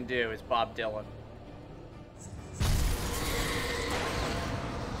impression I can do is Bob Dylan.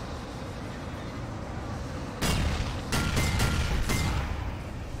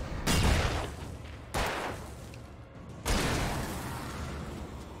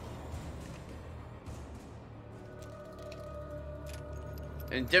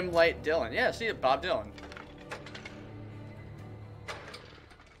 And Dim Light Dylan. Yeah, see it, Bob Dylan.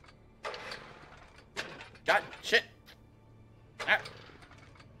 God, shit. Ah.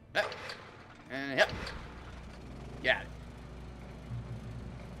 Ah. And yep. Got it.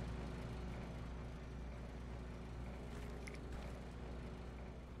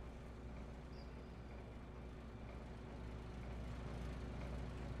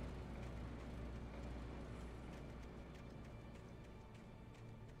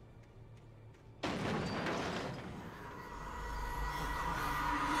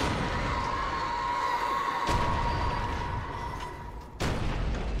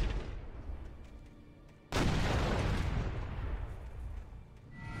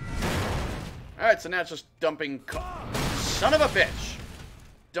 Alright, so now it's just dumping son of a bitch!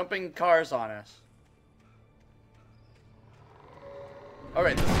 Dumping cars on us.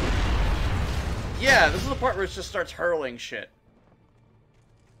 Alright, yeah, this is the part where it just starts hurling shit.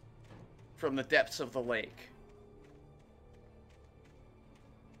 From the depths of the lake.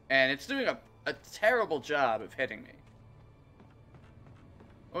 And it's doing a terrible job of hitting me.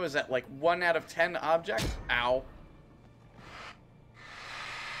 What was that, like 1 out of 10 objects? Ow.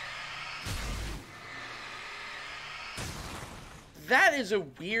 That is a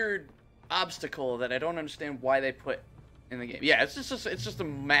weird obstacle that I don't understand why they put in the game. Yeah, it's just a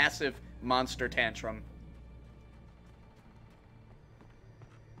massive monster tantrum.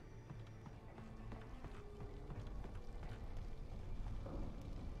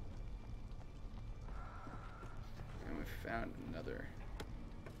 And we found another.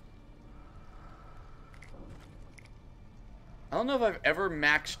 I don't know if I've ever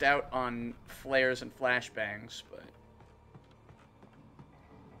maxed out on flares and flashbangs, but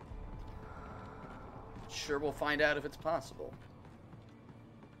sure we'll find out if it's possible.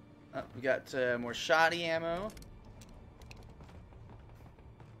 Oh, we got more shoddy ammo.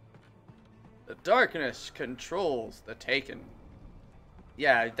 The darkness controls the Taken.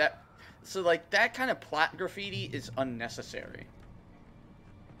 Yeah, so like that kind of plot graffiti is unnecessary.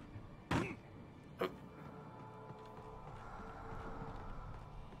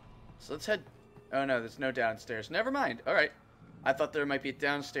 So let's head... Oh no, there's no downstairs. Never mind. Alright. I thought there might be a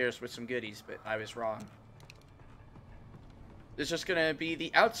downstairs with some goodies, but I was wrong. There's just gonna be the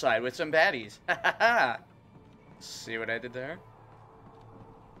outside with some baddies. Ha ha ha! See what I did there?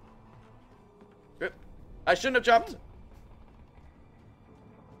 Oop. I shouldn't have jumped!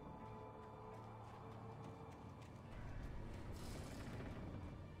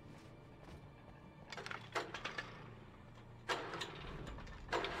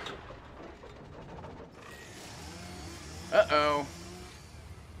 Uh-oh.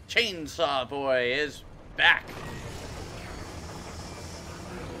 Chainsaw Boy is back.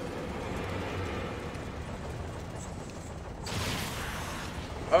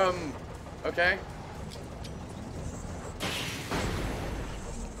 Okay.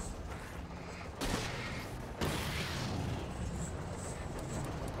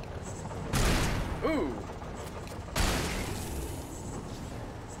 Ooh.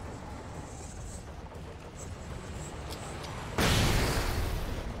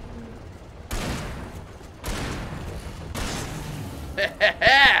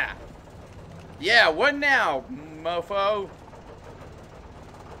 Yeah, what now, mofo?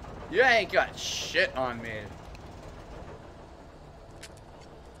 You ain't got shit on me.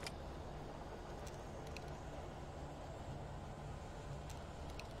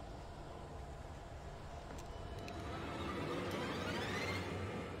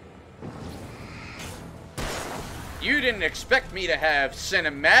 You didn't expect me to have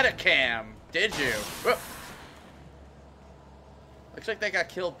cinematic cam, did you? Whoop. Looks like they got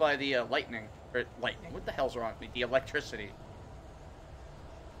killed by the lightning. Or lightning. What the hell's wrong with me? The electricity.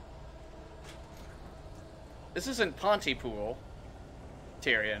 This isn't Pontypool,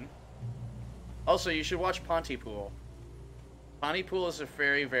 Tyrion. Also, you should watch Pontypool. Pontypool is a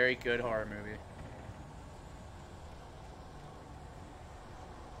very, very good horror movie.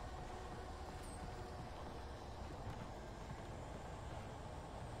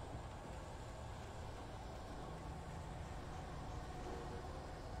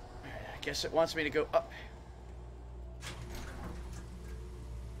 I guess it wants me to go up.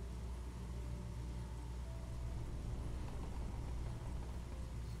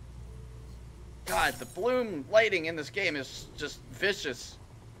 God, the bloom lighting in this game is just vicious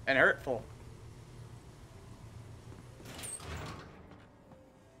and hurtful.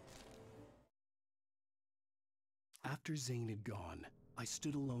 After Zane had gone, I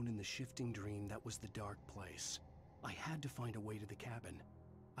stood alone in the shifting dream that was the dark place. I had to find a way to the cabin.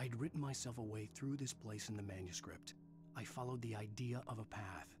 I'd written myself a way through this place in the manuscript. I followed the idea of a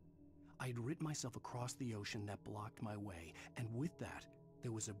path. I'd written myself across the ocean that blocked my way, and with that,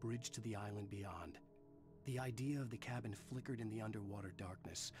 there was a bridge to the island beyond. The idea of the cabin flickered in the underwater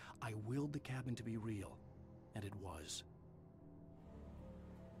darkness. I willed the cabin to be real, and it was.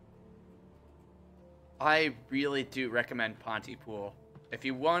 I really do recommend Pontypool. If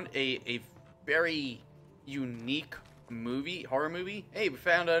you want a very unique movie, horror movie, hey, we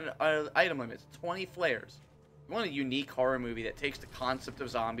found an item limit. It's 20 flares. You want a unique horror movie that takes the concept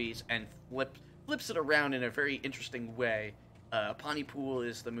of zombies and flips it around in a very interesting way. Pontypool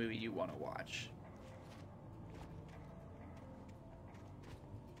is the movie you want to watch.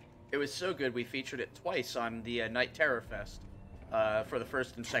 It was so good we featured it twice on the Night Terror Fest for the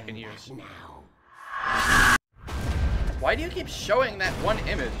first and second years. Now, Why do you keep showing that one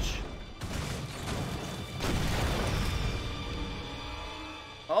image?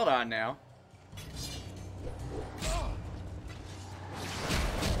 Hold on now.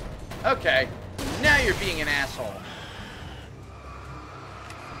 Okay, now you're being an asshole.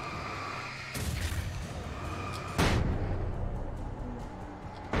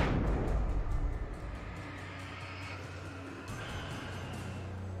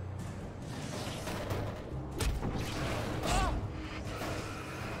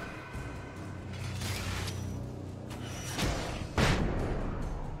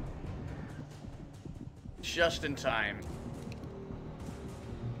 Just in time.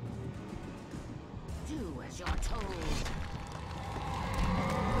 Do as you're told.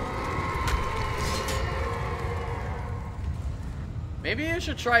 Maybe you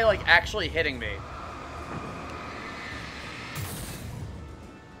should try, like, actually hitting me.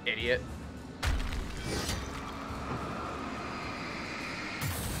 Idiot.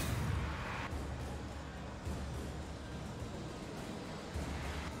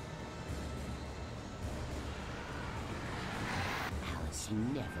 Alice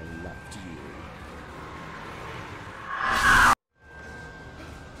never loved you.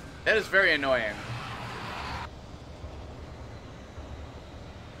 That is very annoying.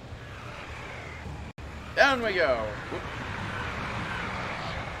 Down we go. Whoop.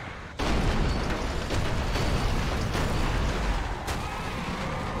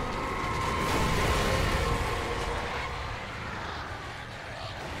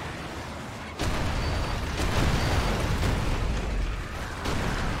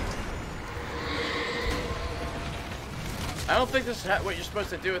 I don't think this is what you're supposed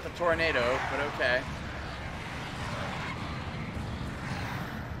to do with a tornado, but okay.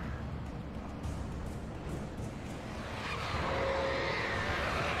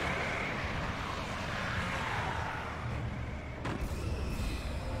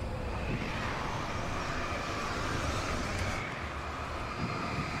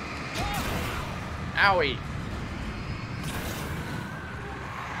 Owie.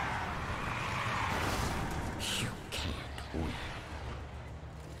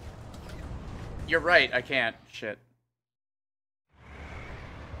 You're right, I can't. Shit.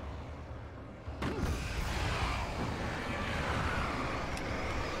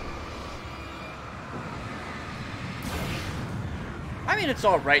 I mean, it's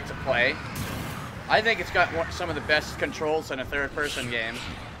alright to play. I think it's got some of the best controls in a third-person game.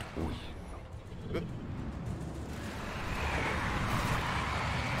 Oop.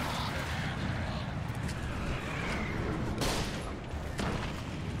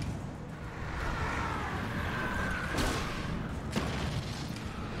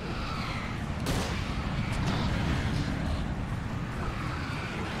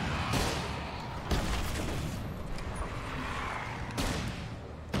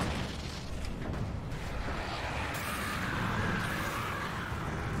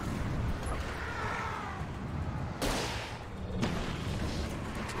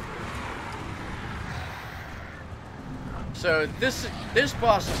 So this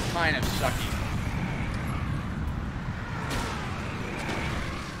boss is kind of sucky.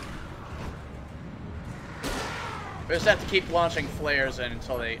 We just have to keep launching flares in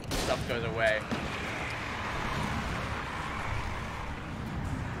until stuff goes away.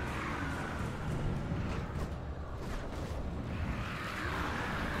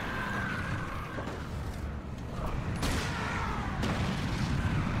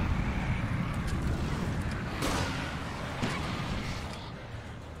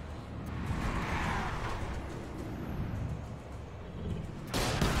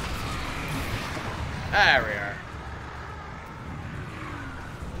 There we are.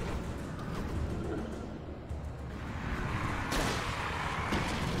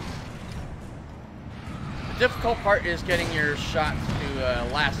 The difficult part is getting your shots to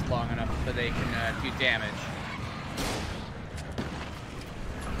last long enough so they can do damage.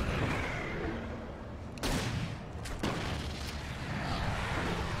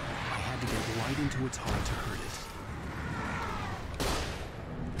 I had to get right into its heart to hurt it.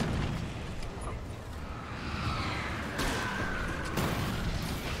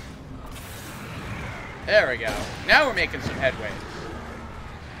 There we go. Now we're making some headway.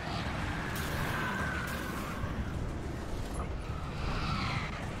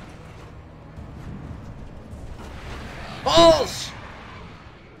 Balls!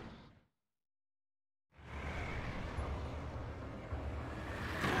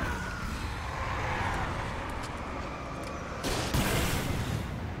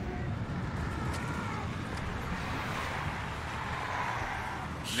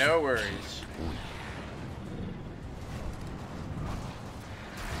 No worries.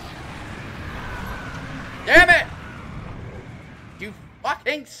 Damn it! You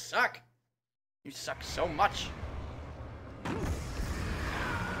fucking suck! You suck so much.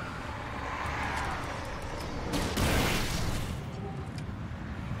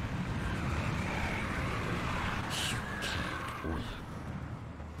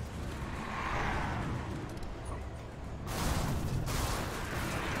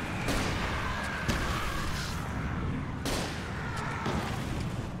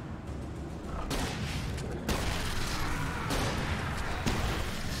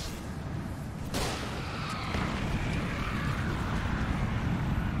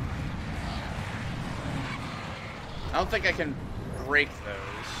 I don't think I can break those.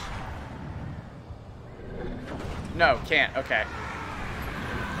 No, can't. Okay.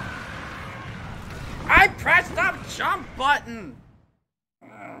 I pressed the jump button!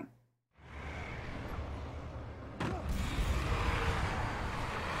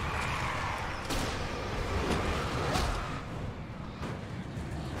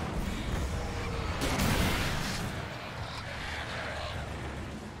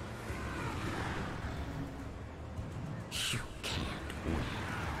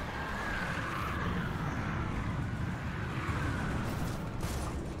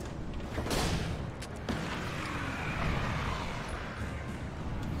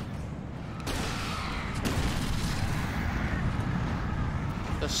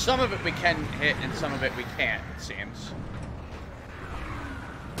 Some of it we can hit, and some of it we can't, it seems.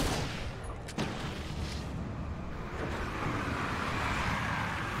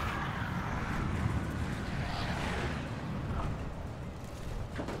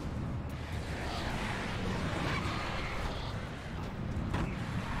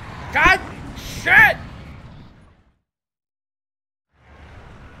 God shit!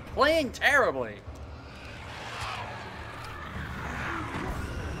 Playing terribly.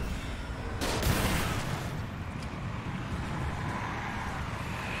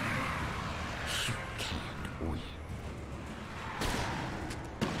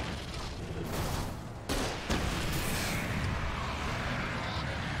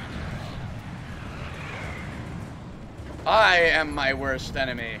 I am my worst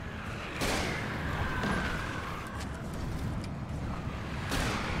enemy.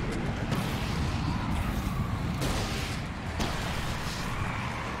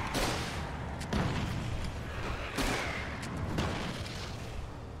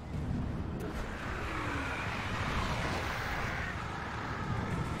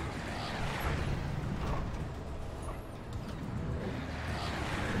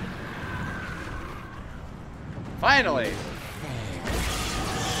 Finally!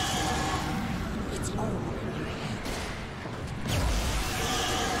 It's all in your head.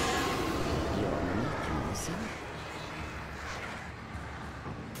 You're making this up.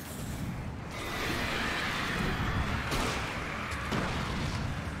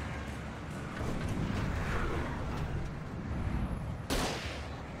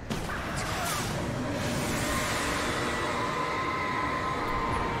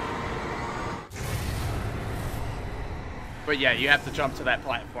 But yeah, you have to jump to that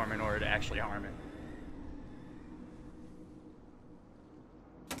platform in order to actually harm it.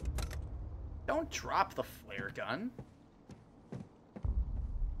 Don't drop the flare gun.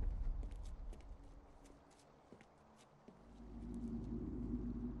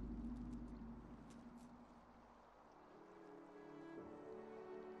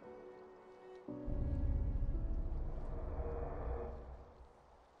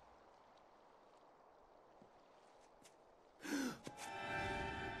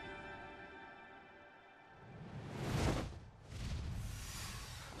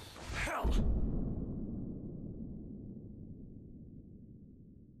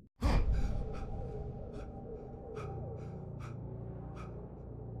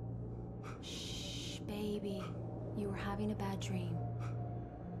 Shh, baby. You were having a bad dream.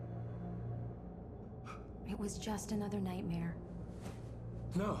 It was just another nightmare.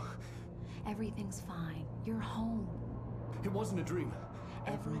 No, Everything's fine. You're home. it wasn't a dream.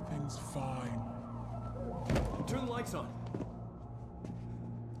 Everything's fine. Turn the lights on.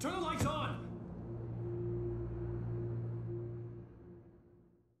 Turn the lights on!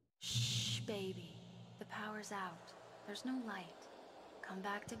 Shh, baby. The power's out. There's no light. Come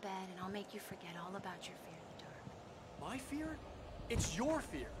back to bed and I'll make you forget all about your fear of the dark. My fear? It's your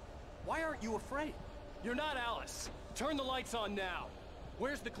fear. Why aren't you afraid? You're not Alice. Turn the lights on now.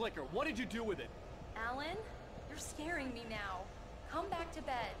 Where's the clicker? What did you do with it? Alan, you're scaring me now. Come back to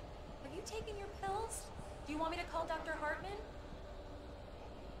bed. Have you taken your pills? Do you want me to call Dr. Hartman?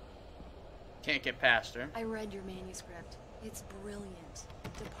 Can't get past her. I read your manuscript. It's brilliant.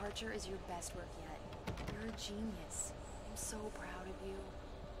 Departure is your best work yet. You're a genius. I'm so proud of you.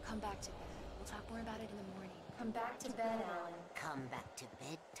 Come back to bed. We'll talk more about it in the morning. Come back to bed, Alan. Come back to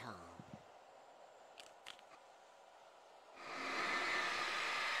bed, Tom.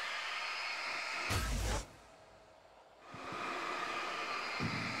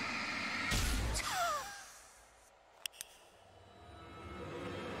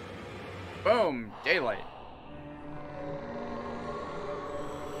 Boom! Daylight.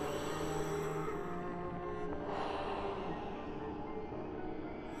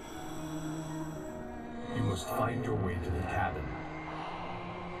 You must find your way to the cabin.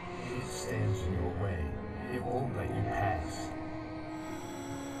 It stands in your way. It won't let you pass.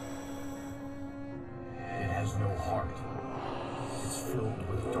 It has no heart. It's filled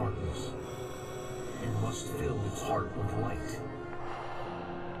with darkness. You must fill its heart with light.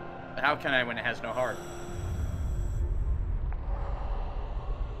 How can I when it has no heart?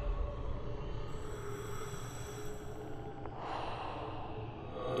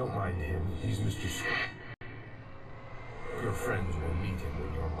 Don't mind him. He's Mr. Your friends will meet him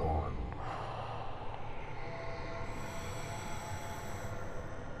when you're gone.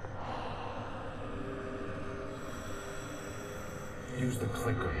 Use the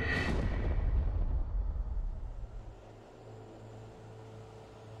clicker.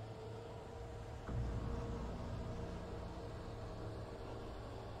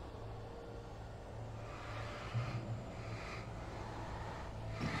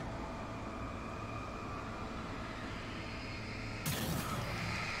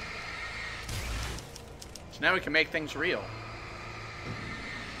 Now we can make things real.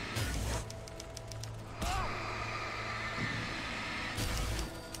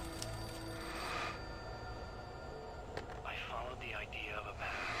 I followed the idea of a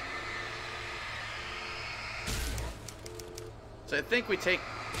path. So I think we take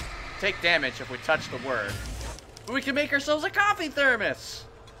damage if we touch the word. But we can make ourselves a coffee thermos!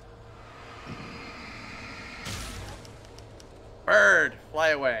 Bird, fly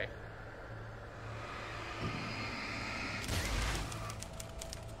away.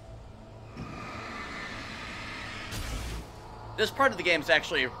 This part of the game is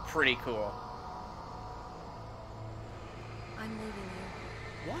actually pretty cool. I'm leaving you.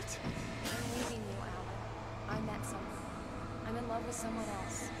 What? I'm leaving you, Alan. I met someone. I'm in love with someone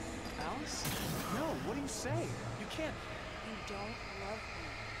else. Alice? No, what do you say? You can't... You don't love me.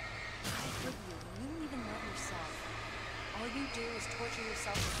 I hate you, and you don't even love yourself. All you do is torture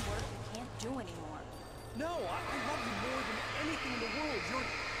yourself with work you can't do anymore. No, I love you more than anything in the world.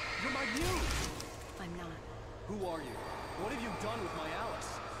 You're my muse. I'm not. Who are you? What have you done with my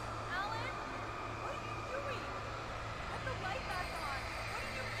Alice? Alan? What are you doing? Put the light back on! What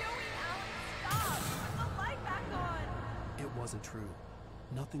are you doing, Alan? Stop! Put the light back on! It wasn't true.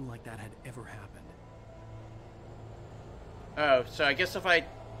 Nothing like that had ever happened. Oh, so I guess if I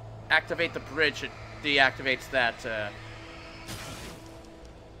activate the bridge, it deactivates that,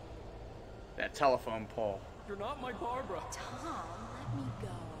 that telephone pole. You're not my Barbara. Tom, let me go.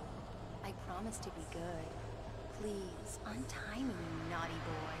 I promise to be good. Please, untie me, you naughty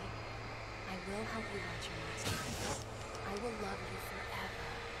boy. I will help you write your masterpiece. I will love you forever.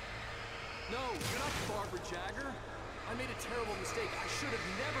 No, you're not Barbara Jagger. I made a terrible mistake. I should have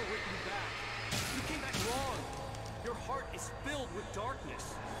never written you back. You came back wrong. Your heart is filled with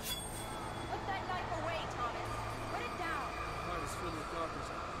darkness. Put that knife away, Thomas. Put it down. My heart is filled with darkness.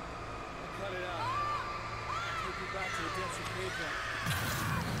 I cut it out. I take you back to the depths of Pedro.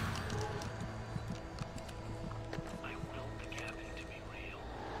 I willed the cabin to be real.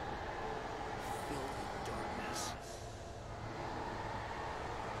 Filled with darkness.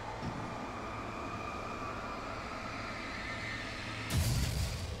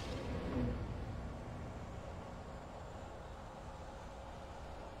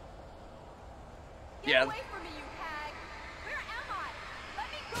 Get away from me, you hag! Where am I? Let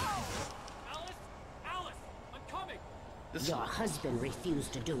me go! Alice! Alice! I'm coming! Your husband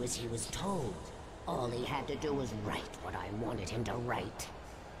refused to do as he was told. All he had to do was write what I wanted him to write.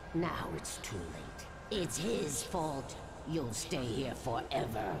 Now it's too late. It's his fault. You'll stay here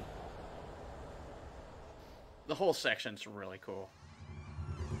forever. The whole section's really cool.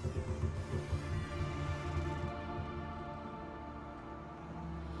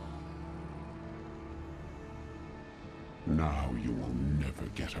 Now you will never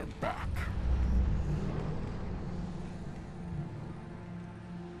get her back.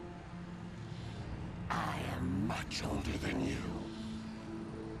 I am much older than you.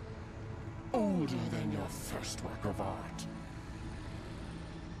 Older than your first work of art.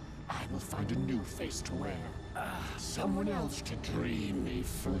 I will find a new face to wear. Someone else to dream me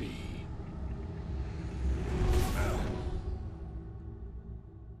free.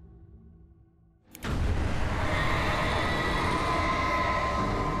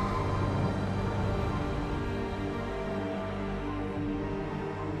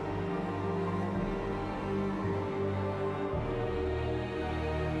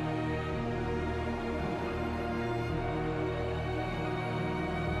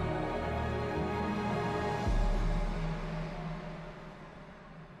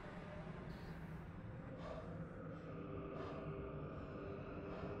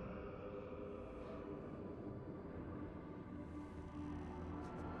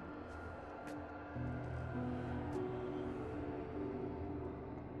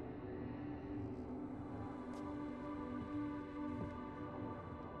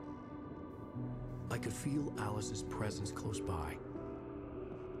 I could feel Alice's presence close by.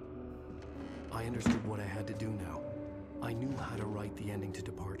 I understood what I had to do now. I knew how to write the ending to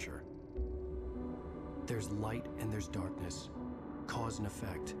Departure. There's light and there's darkness. Cause and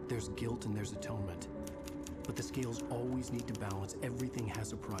effect. There's guilt and there's atonement. But the scales always need to balance. Everything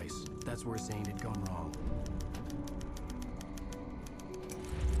has a price. That's where Zane had gone wrong.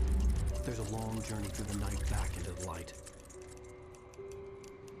 There's a long journey through the night back into the light.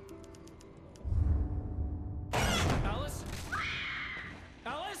 Alice?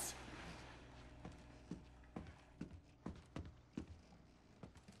 Alice?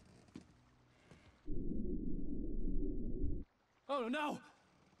 Oh no!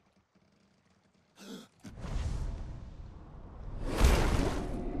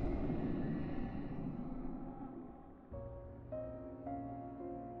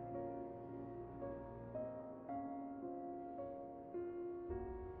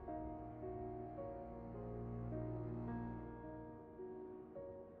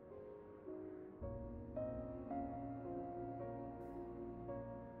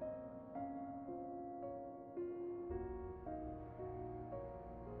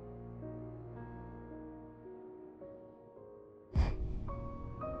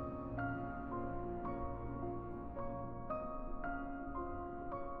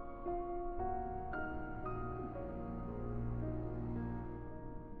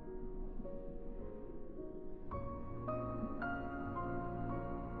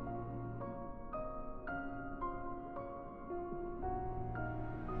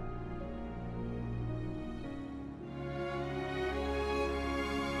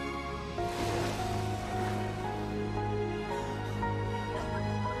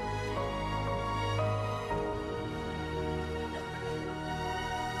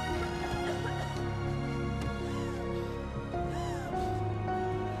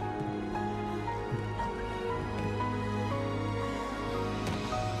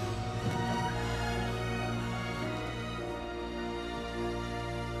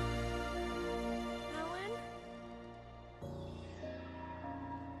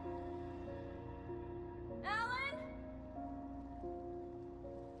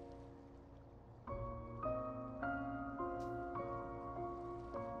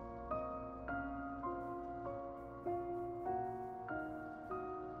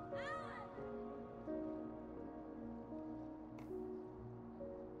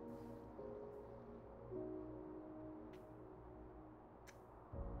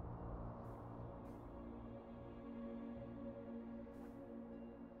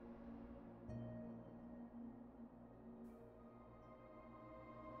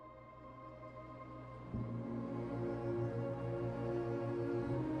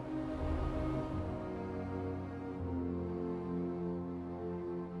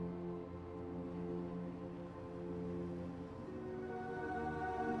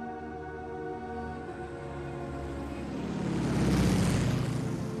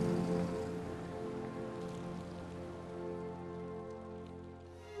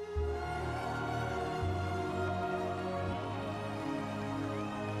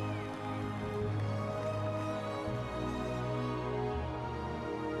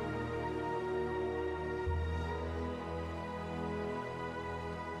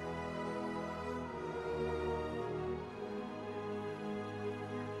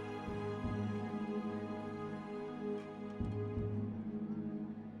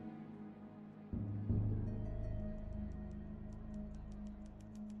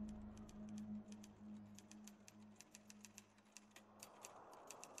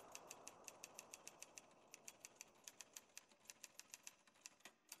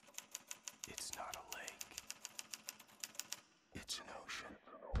 It's not a lake. It's an ocean.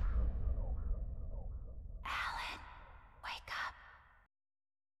 Alan, wake up.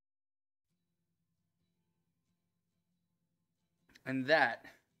 And that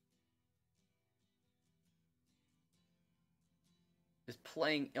is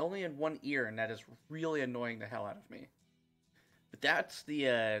playing only in one ear, and that is really annoying the hell out of me. But that's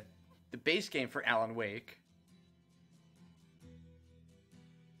the base game for Alan Wake.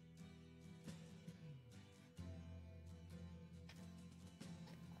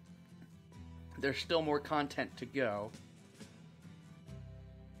 There's still more content to go.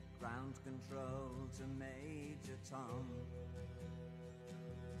 Ground control to Major Tom.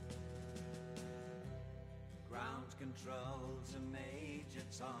 Ground control to Major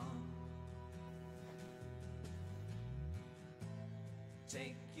Tom.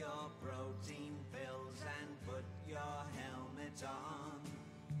 Take your protein pills and put your helmet on.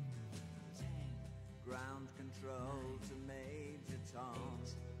 10. Ground control to Major Tom.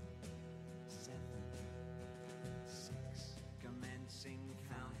 7.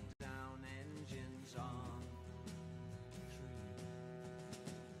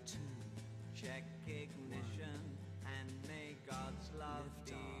 love Lift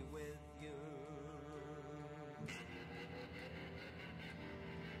be off. with you.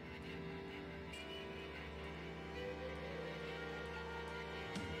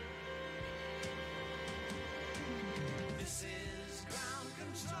 This is ground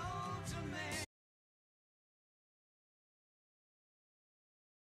control to me.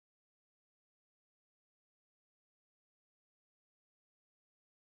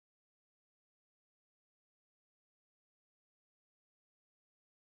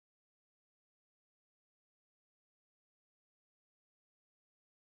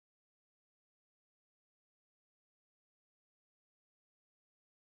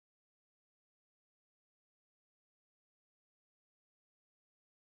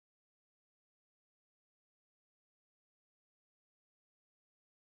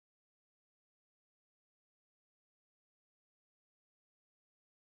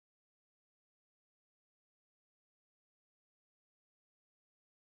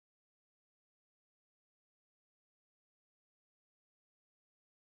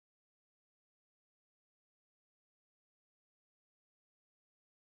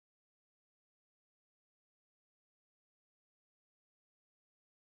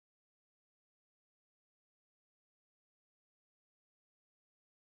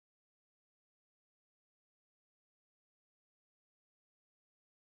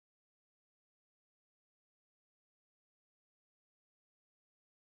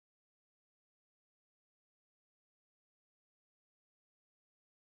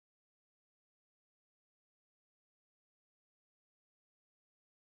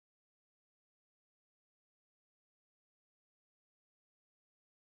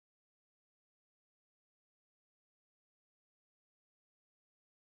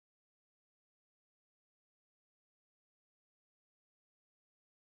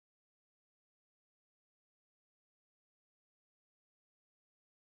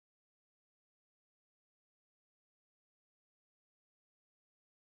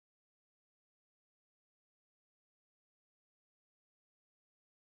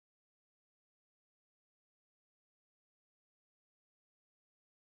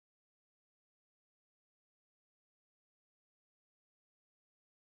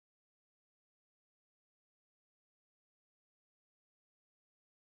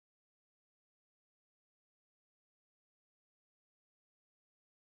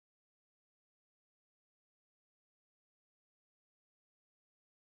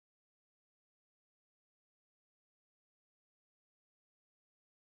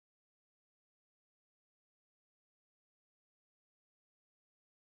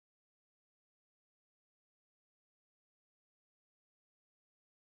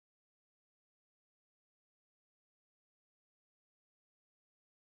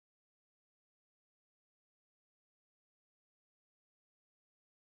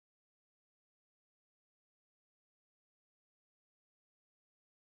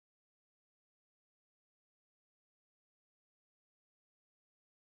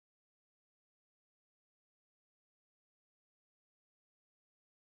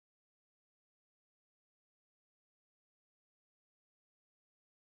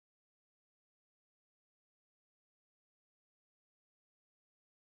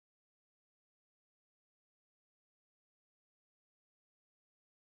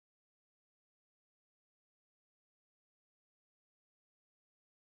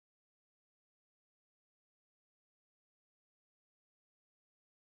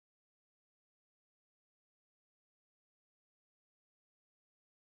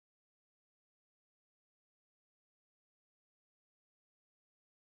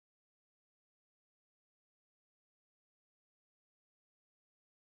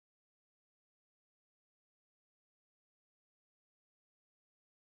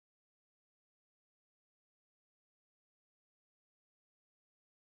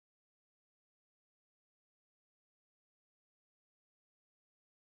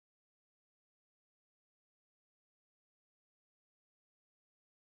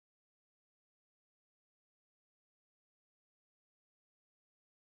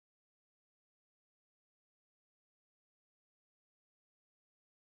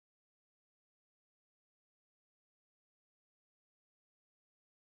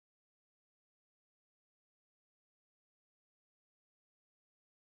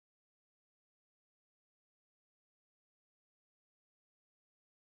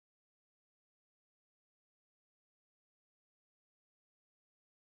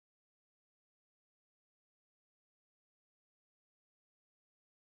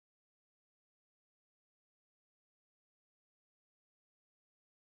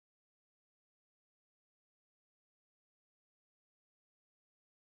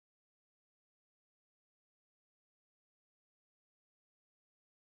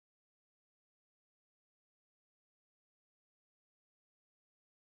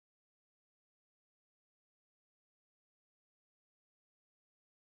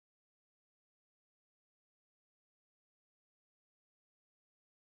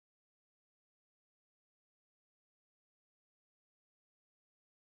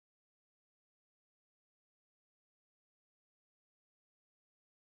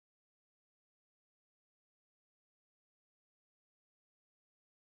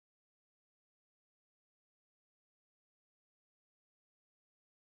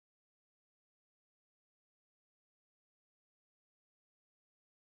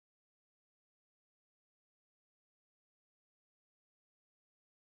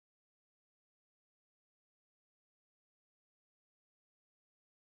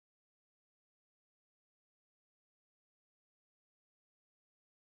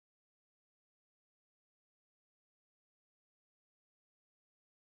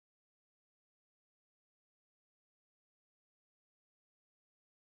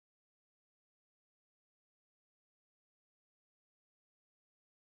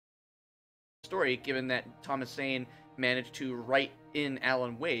 story, given that Thomas Zane managed to write in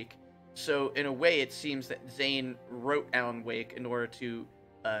Alan Wake. So in a way, it seems that Zane wrote Alan Wake in order to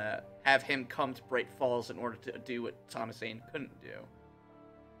have him come to Bright Falls in order to do what Thomas Zane couldn't do.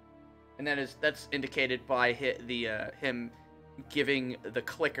 And that's indicated by him giving the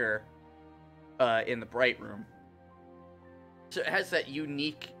clicker in the Bright Room. So it has that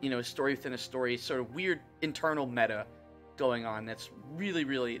unique, story within a story, sort of weird internal meta going on. That's really,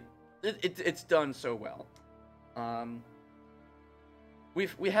 really, it's done so well.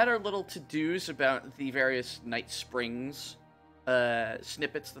 We had our little to-dos about the various Night Springs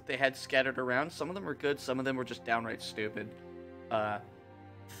snippets that they had scattered around. Some of them were good, some of them were just downright stupid. And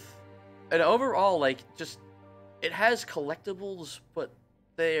overall, it has collectibles, but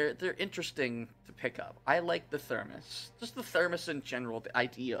they're interesting to pick up. I like the thermos. Just the thermos in general, the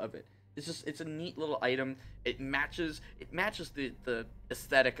idea of it. It's a neat little item. It matches the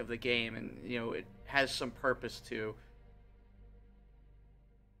aesthetic of the game, and it has some purpose to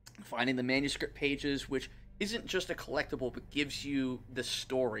finding the manuscript pages, which isn't just a collectible, but gives you the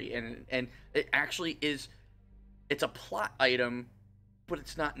story, and it actually is. It's a plot item, but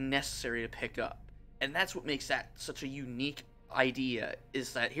it's not necessary to pick up, and that's what makes that such a unique idea.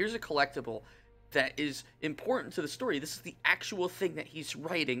 Is that here's a collectible that is important to the story. This is the actual thing that he's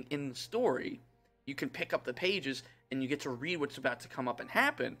writing in the story. You can pick up the pages and you get to read what's about to come up and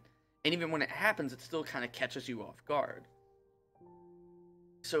happen, and even when it happens, it still kind of catches you off guard.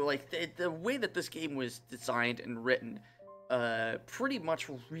 So the way that this game was designed and written, pretty much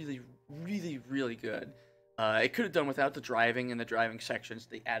really, really, really good. It could have done without the driving and the driving sections.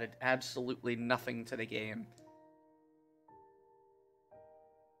 They added absolutely nothing to the game.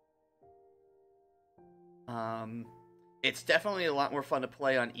 It's definitely a lot more fun to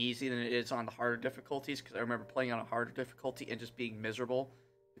play on easy than it is on the harder difficulties, because I remember playing on a harder difficulty and just being miserable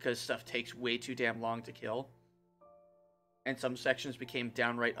because stuff takes way too damn long to kill. And some sections became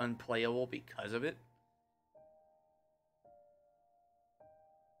downright unplayable because of it.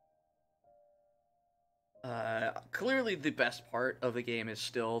 Clearly the best part of the game is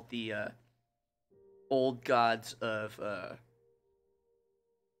still the old gods of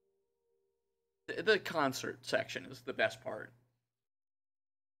the concert section is the best part.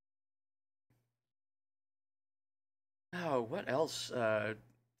 Oh, what else?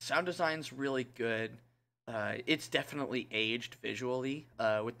 Sound design's really good. It's definitely aged visually,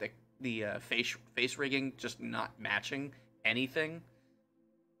 with the face rigging just not matching anything.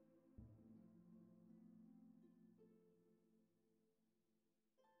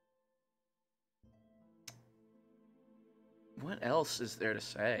 What else is there to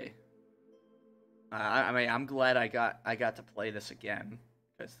say? I mean, I'm glad I got to play this again,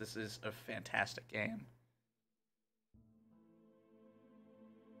 because this is a fantastic game.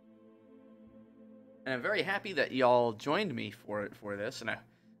 And I'm very happy that y'all joined me for this, and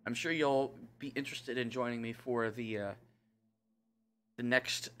I'm sure you'll be interested in joining me for the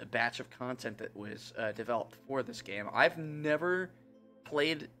next batch of content that was developed for this game. I've never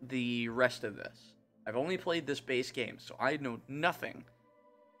played the rest of this. I've only played this base game, so I know nothing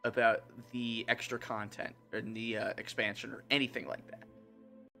about the extra content and the expansion or anything like that.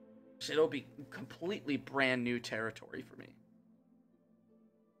 So it'll be completely brand new territory for me.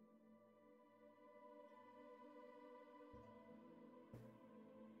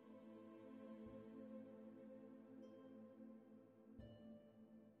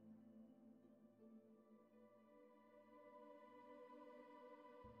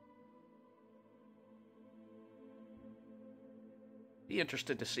 Be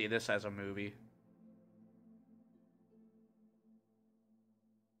interested to see this as a movie.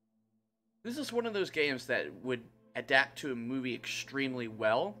 This is one of those games that would adapt to a movie extremely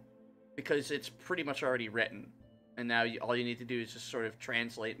well, because it's pretty much already written, and now all you need to do is just sort of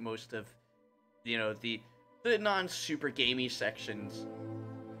translate most of, the non-super gamey sections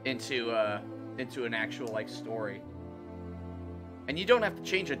into an actual story. And you don't have to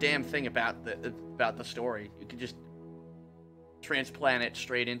change a damn thing about the story. You can just transplant it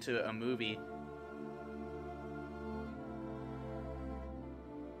straight into a movie.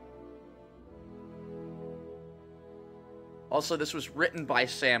 Also, this was written by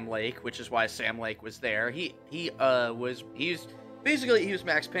Sam Lake, which is why Sam Lake was there. He was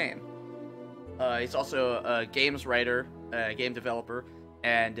Max Payne. He's also a games writer, game developer,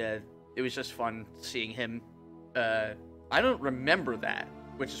 and it was just fun seeing him. I don't remember that,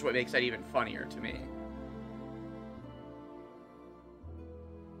 which is what makes that even funnier to me.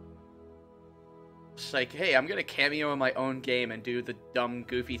 It's like, hey, I'm gonna cameo in my own game and do the dumb,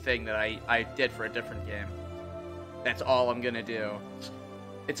 goofy thing that I did for a different game. That's all I'm gonna do.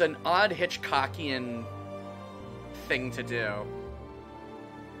 It's an odd Hitchcockian thing to do.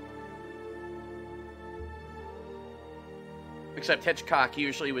 Except Hitchcock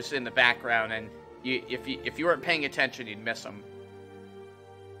usually was in the background, and if you weren't paying attention, you'd miss him.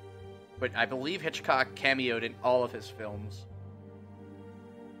 But I believe Hitchcock cameoed in all of his films.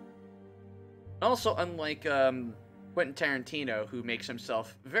 Also, unlike Quentin Tarantino, who makes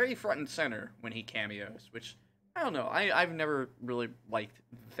himself very front and center when he cameos, which I don't know. I've never really liked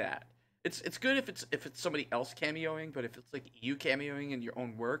that. It's good if it's somebody else cameoing, but if it's like you cameoing in your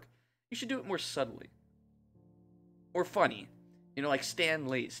own work, you should do it more subtly or funny. You know, like Stan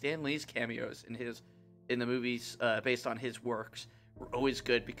Lee. Stan Lee's cameos in the movies based on his works were always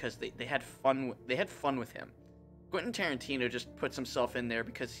good because they had fun. They had fun with him. Quentin Tarantino just puts himself in there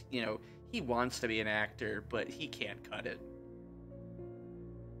because, you know, he wants to be an actor, but he can't cut it.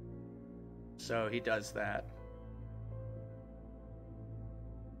 So he does that.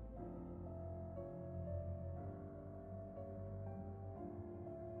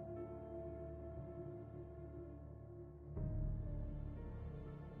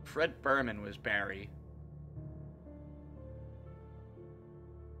 Fred Berman was Barry.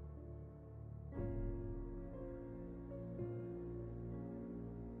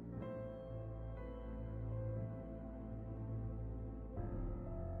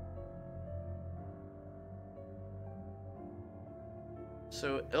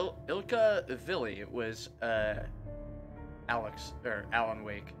 So Ilka Villi was Alan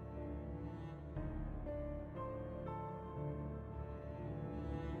Wake.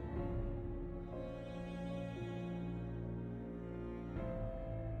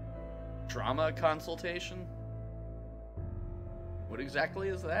 Drama consultation? What exactly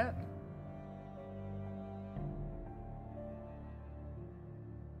is that?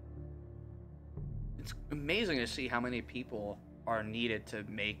 It's amazing to see how many people are needed to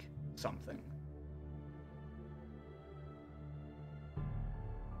make something.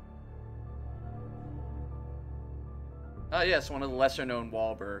 Oh yes, one of the lesser known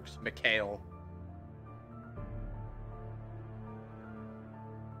Wahlbergs, Mikhail.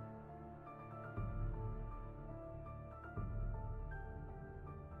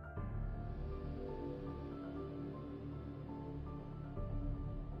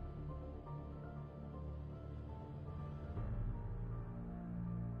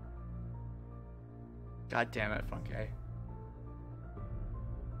 God damn it, Funke.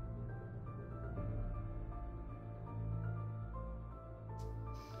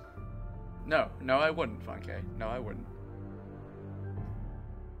 No, I wouldn't, Funke. No, I wouldn't.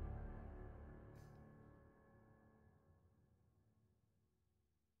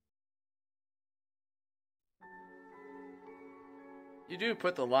 You do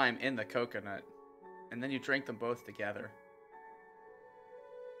put the lime in the coconut, and then you drink them both together.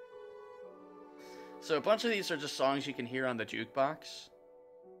 So a bunch of these are just songs you can hear on the jukebox.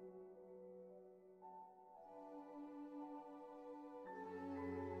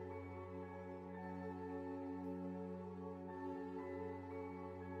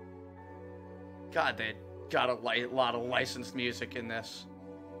 God, they got a lot of licensed music in this.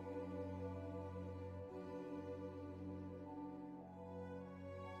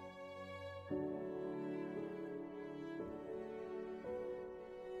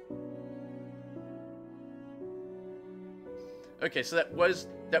 Okay, so that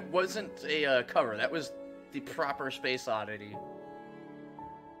wasn't a cover. That was the proper Space Oddity.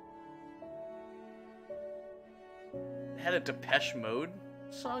 It had a Depeche Mode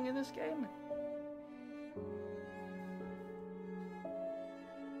song in this game?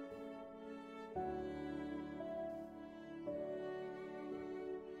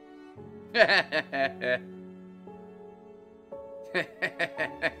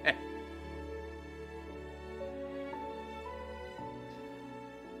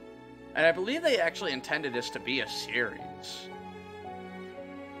 And I believe they actually intended this to be a series.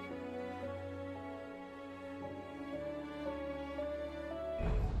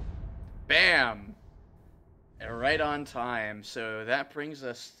 Bam! And right on time. So that brings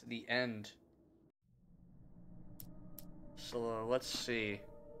us to the end. So let's see.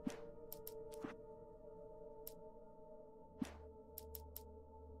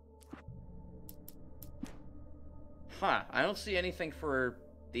 Huh, I don't see anything for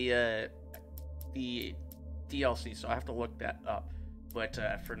the DLC, so I have to look that up. But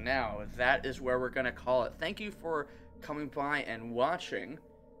for now, that is where we're gonna call it. Thank you for coming by and watching,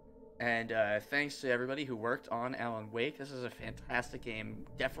 and thanks to everybody who worked on Alan Wake. This is a fantastic game,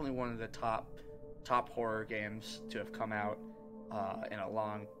 definitely one of the top horror games to have come out in a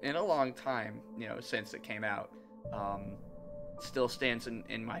long time, you know, since it came out. still stands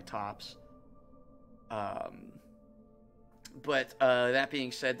in my tops. But that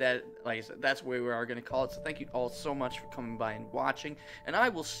being said, that, like I said, that's where we are going to call it. So thank you all so much for coming by and watching, and I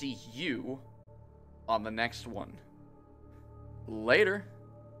will see you on the next one. Later.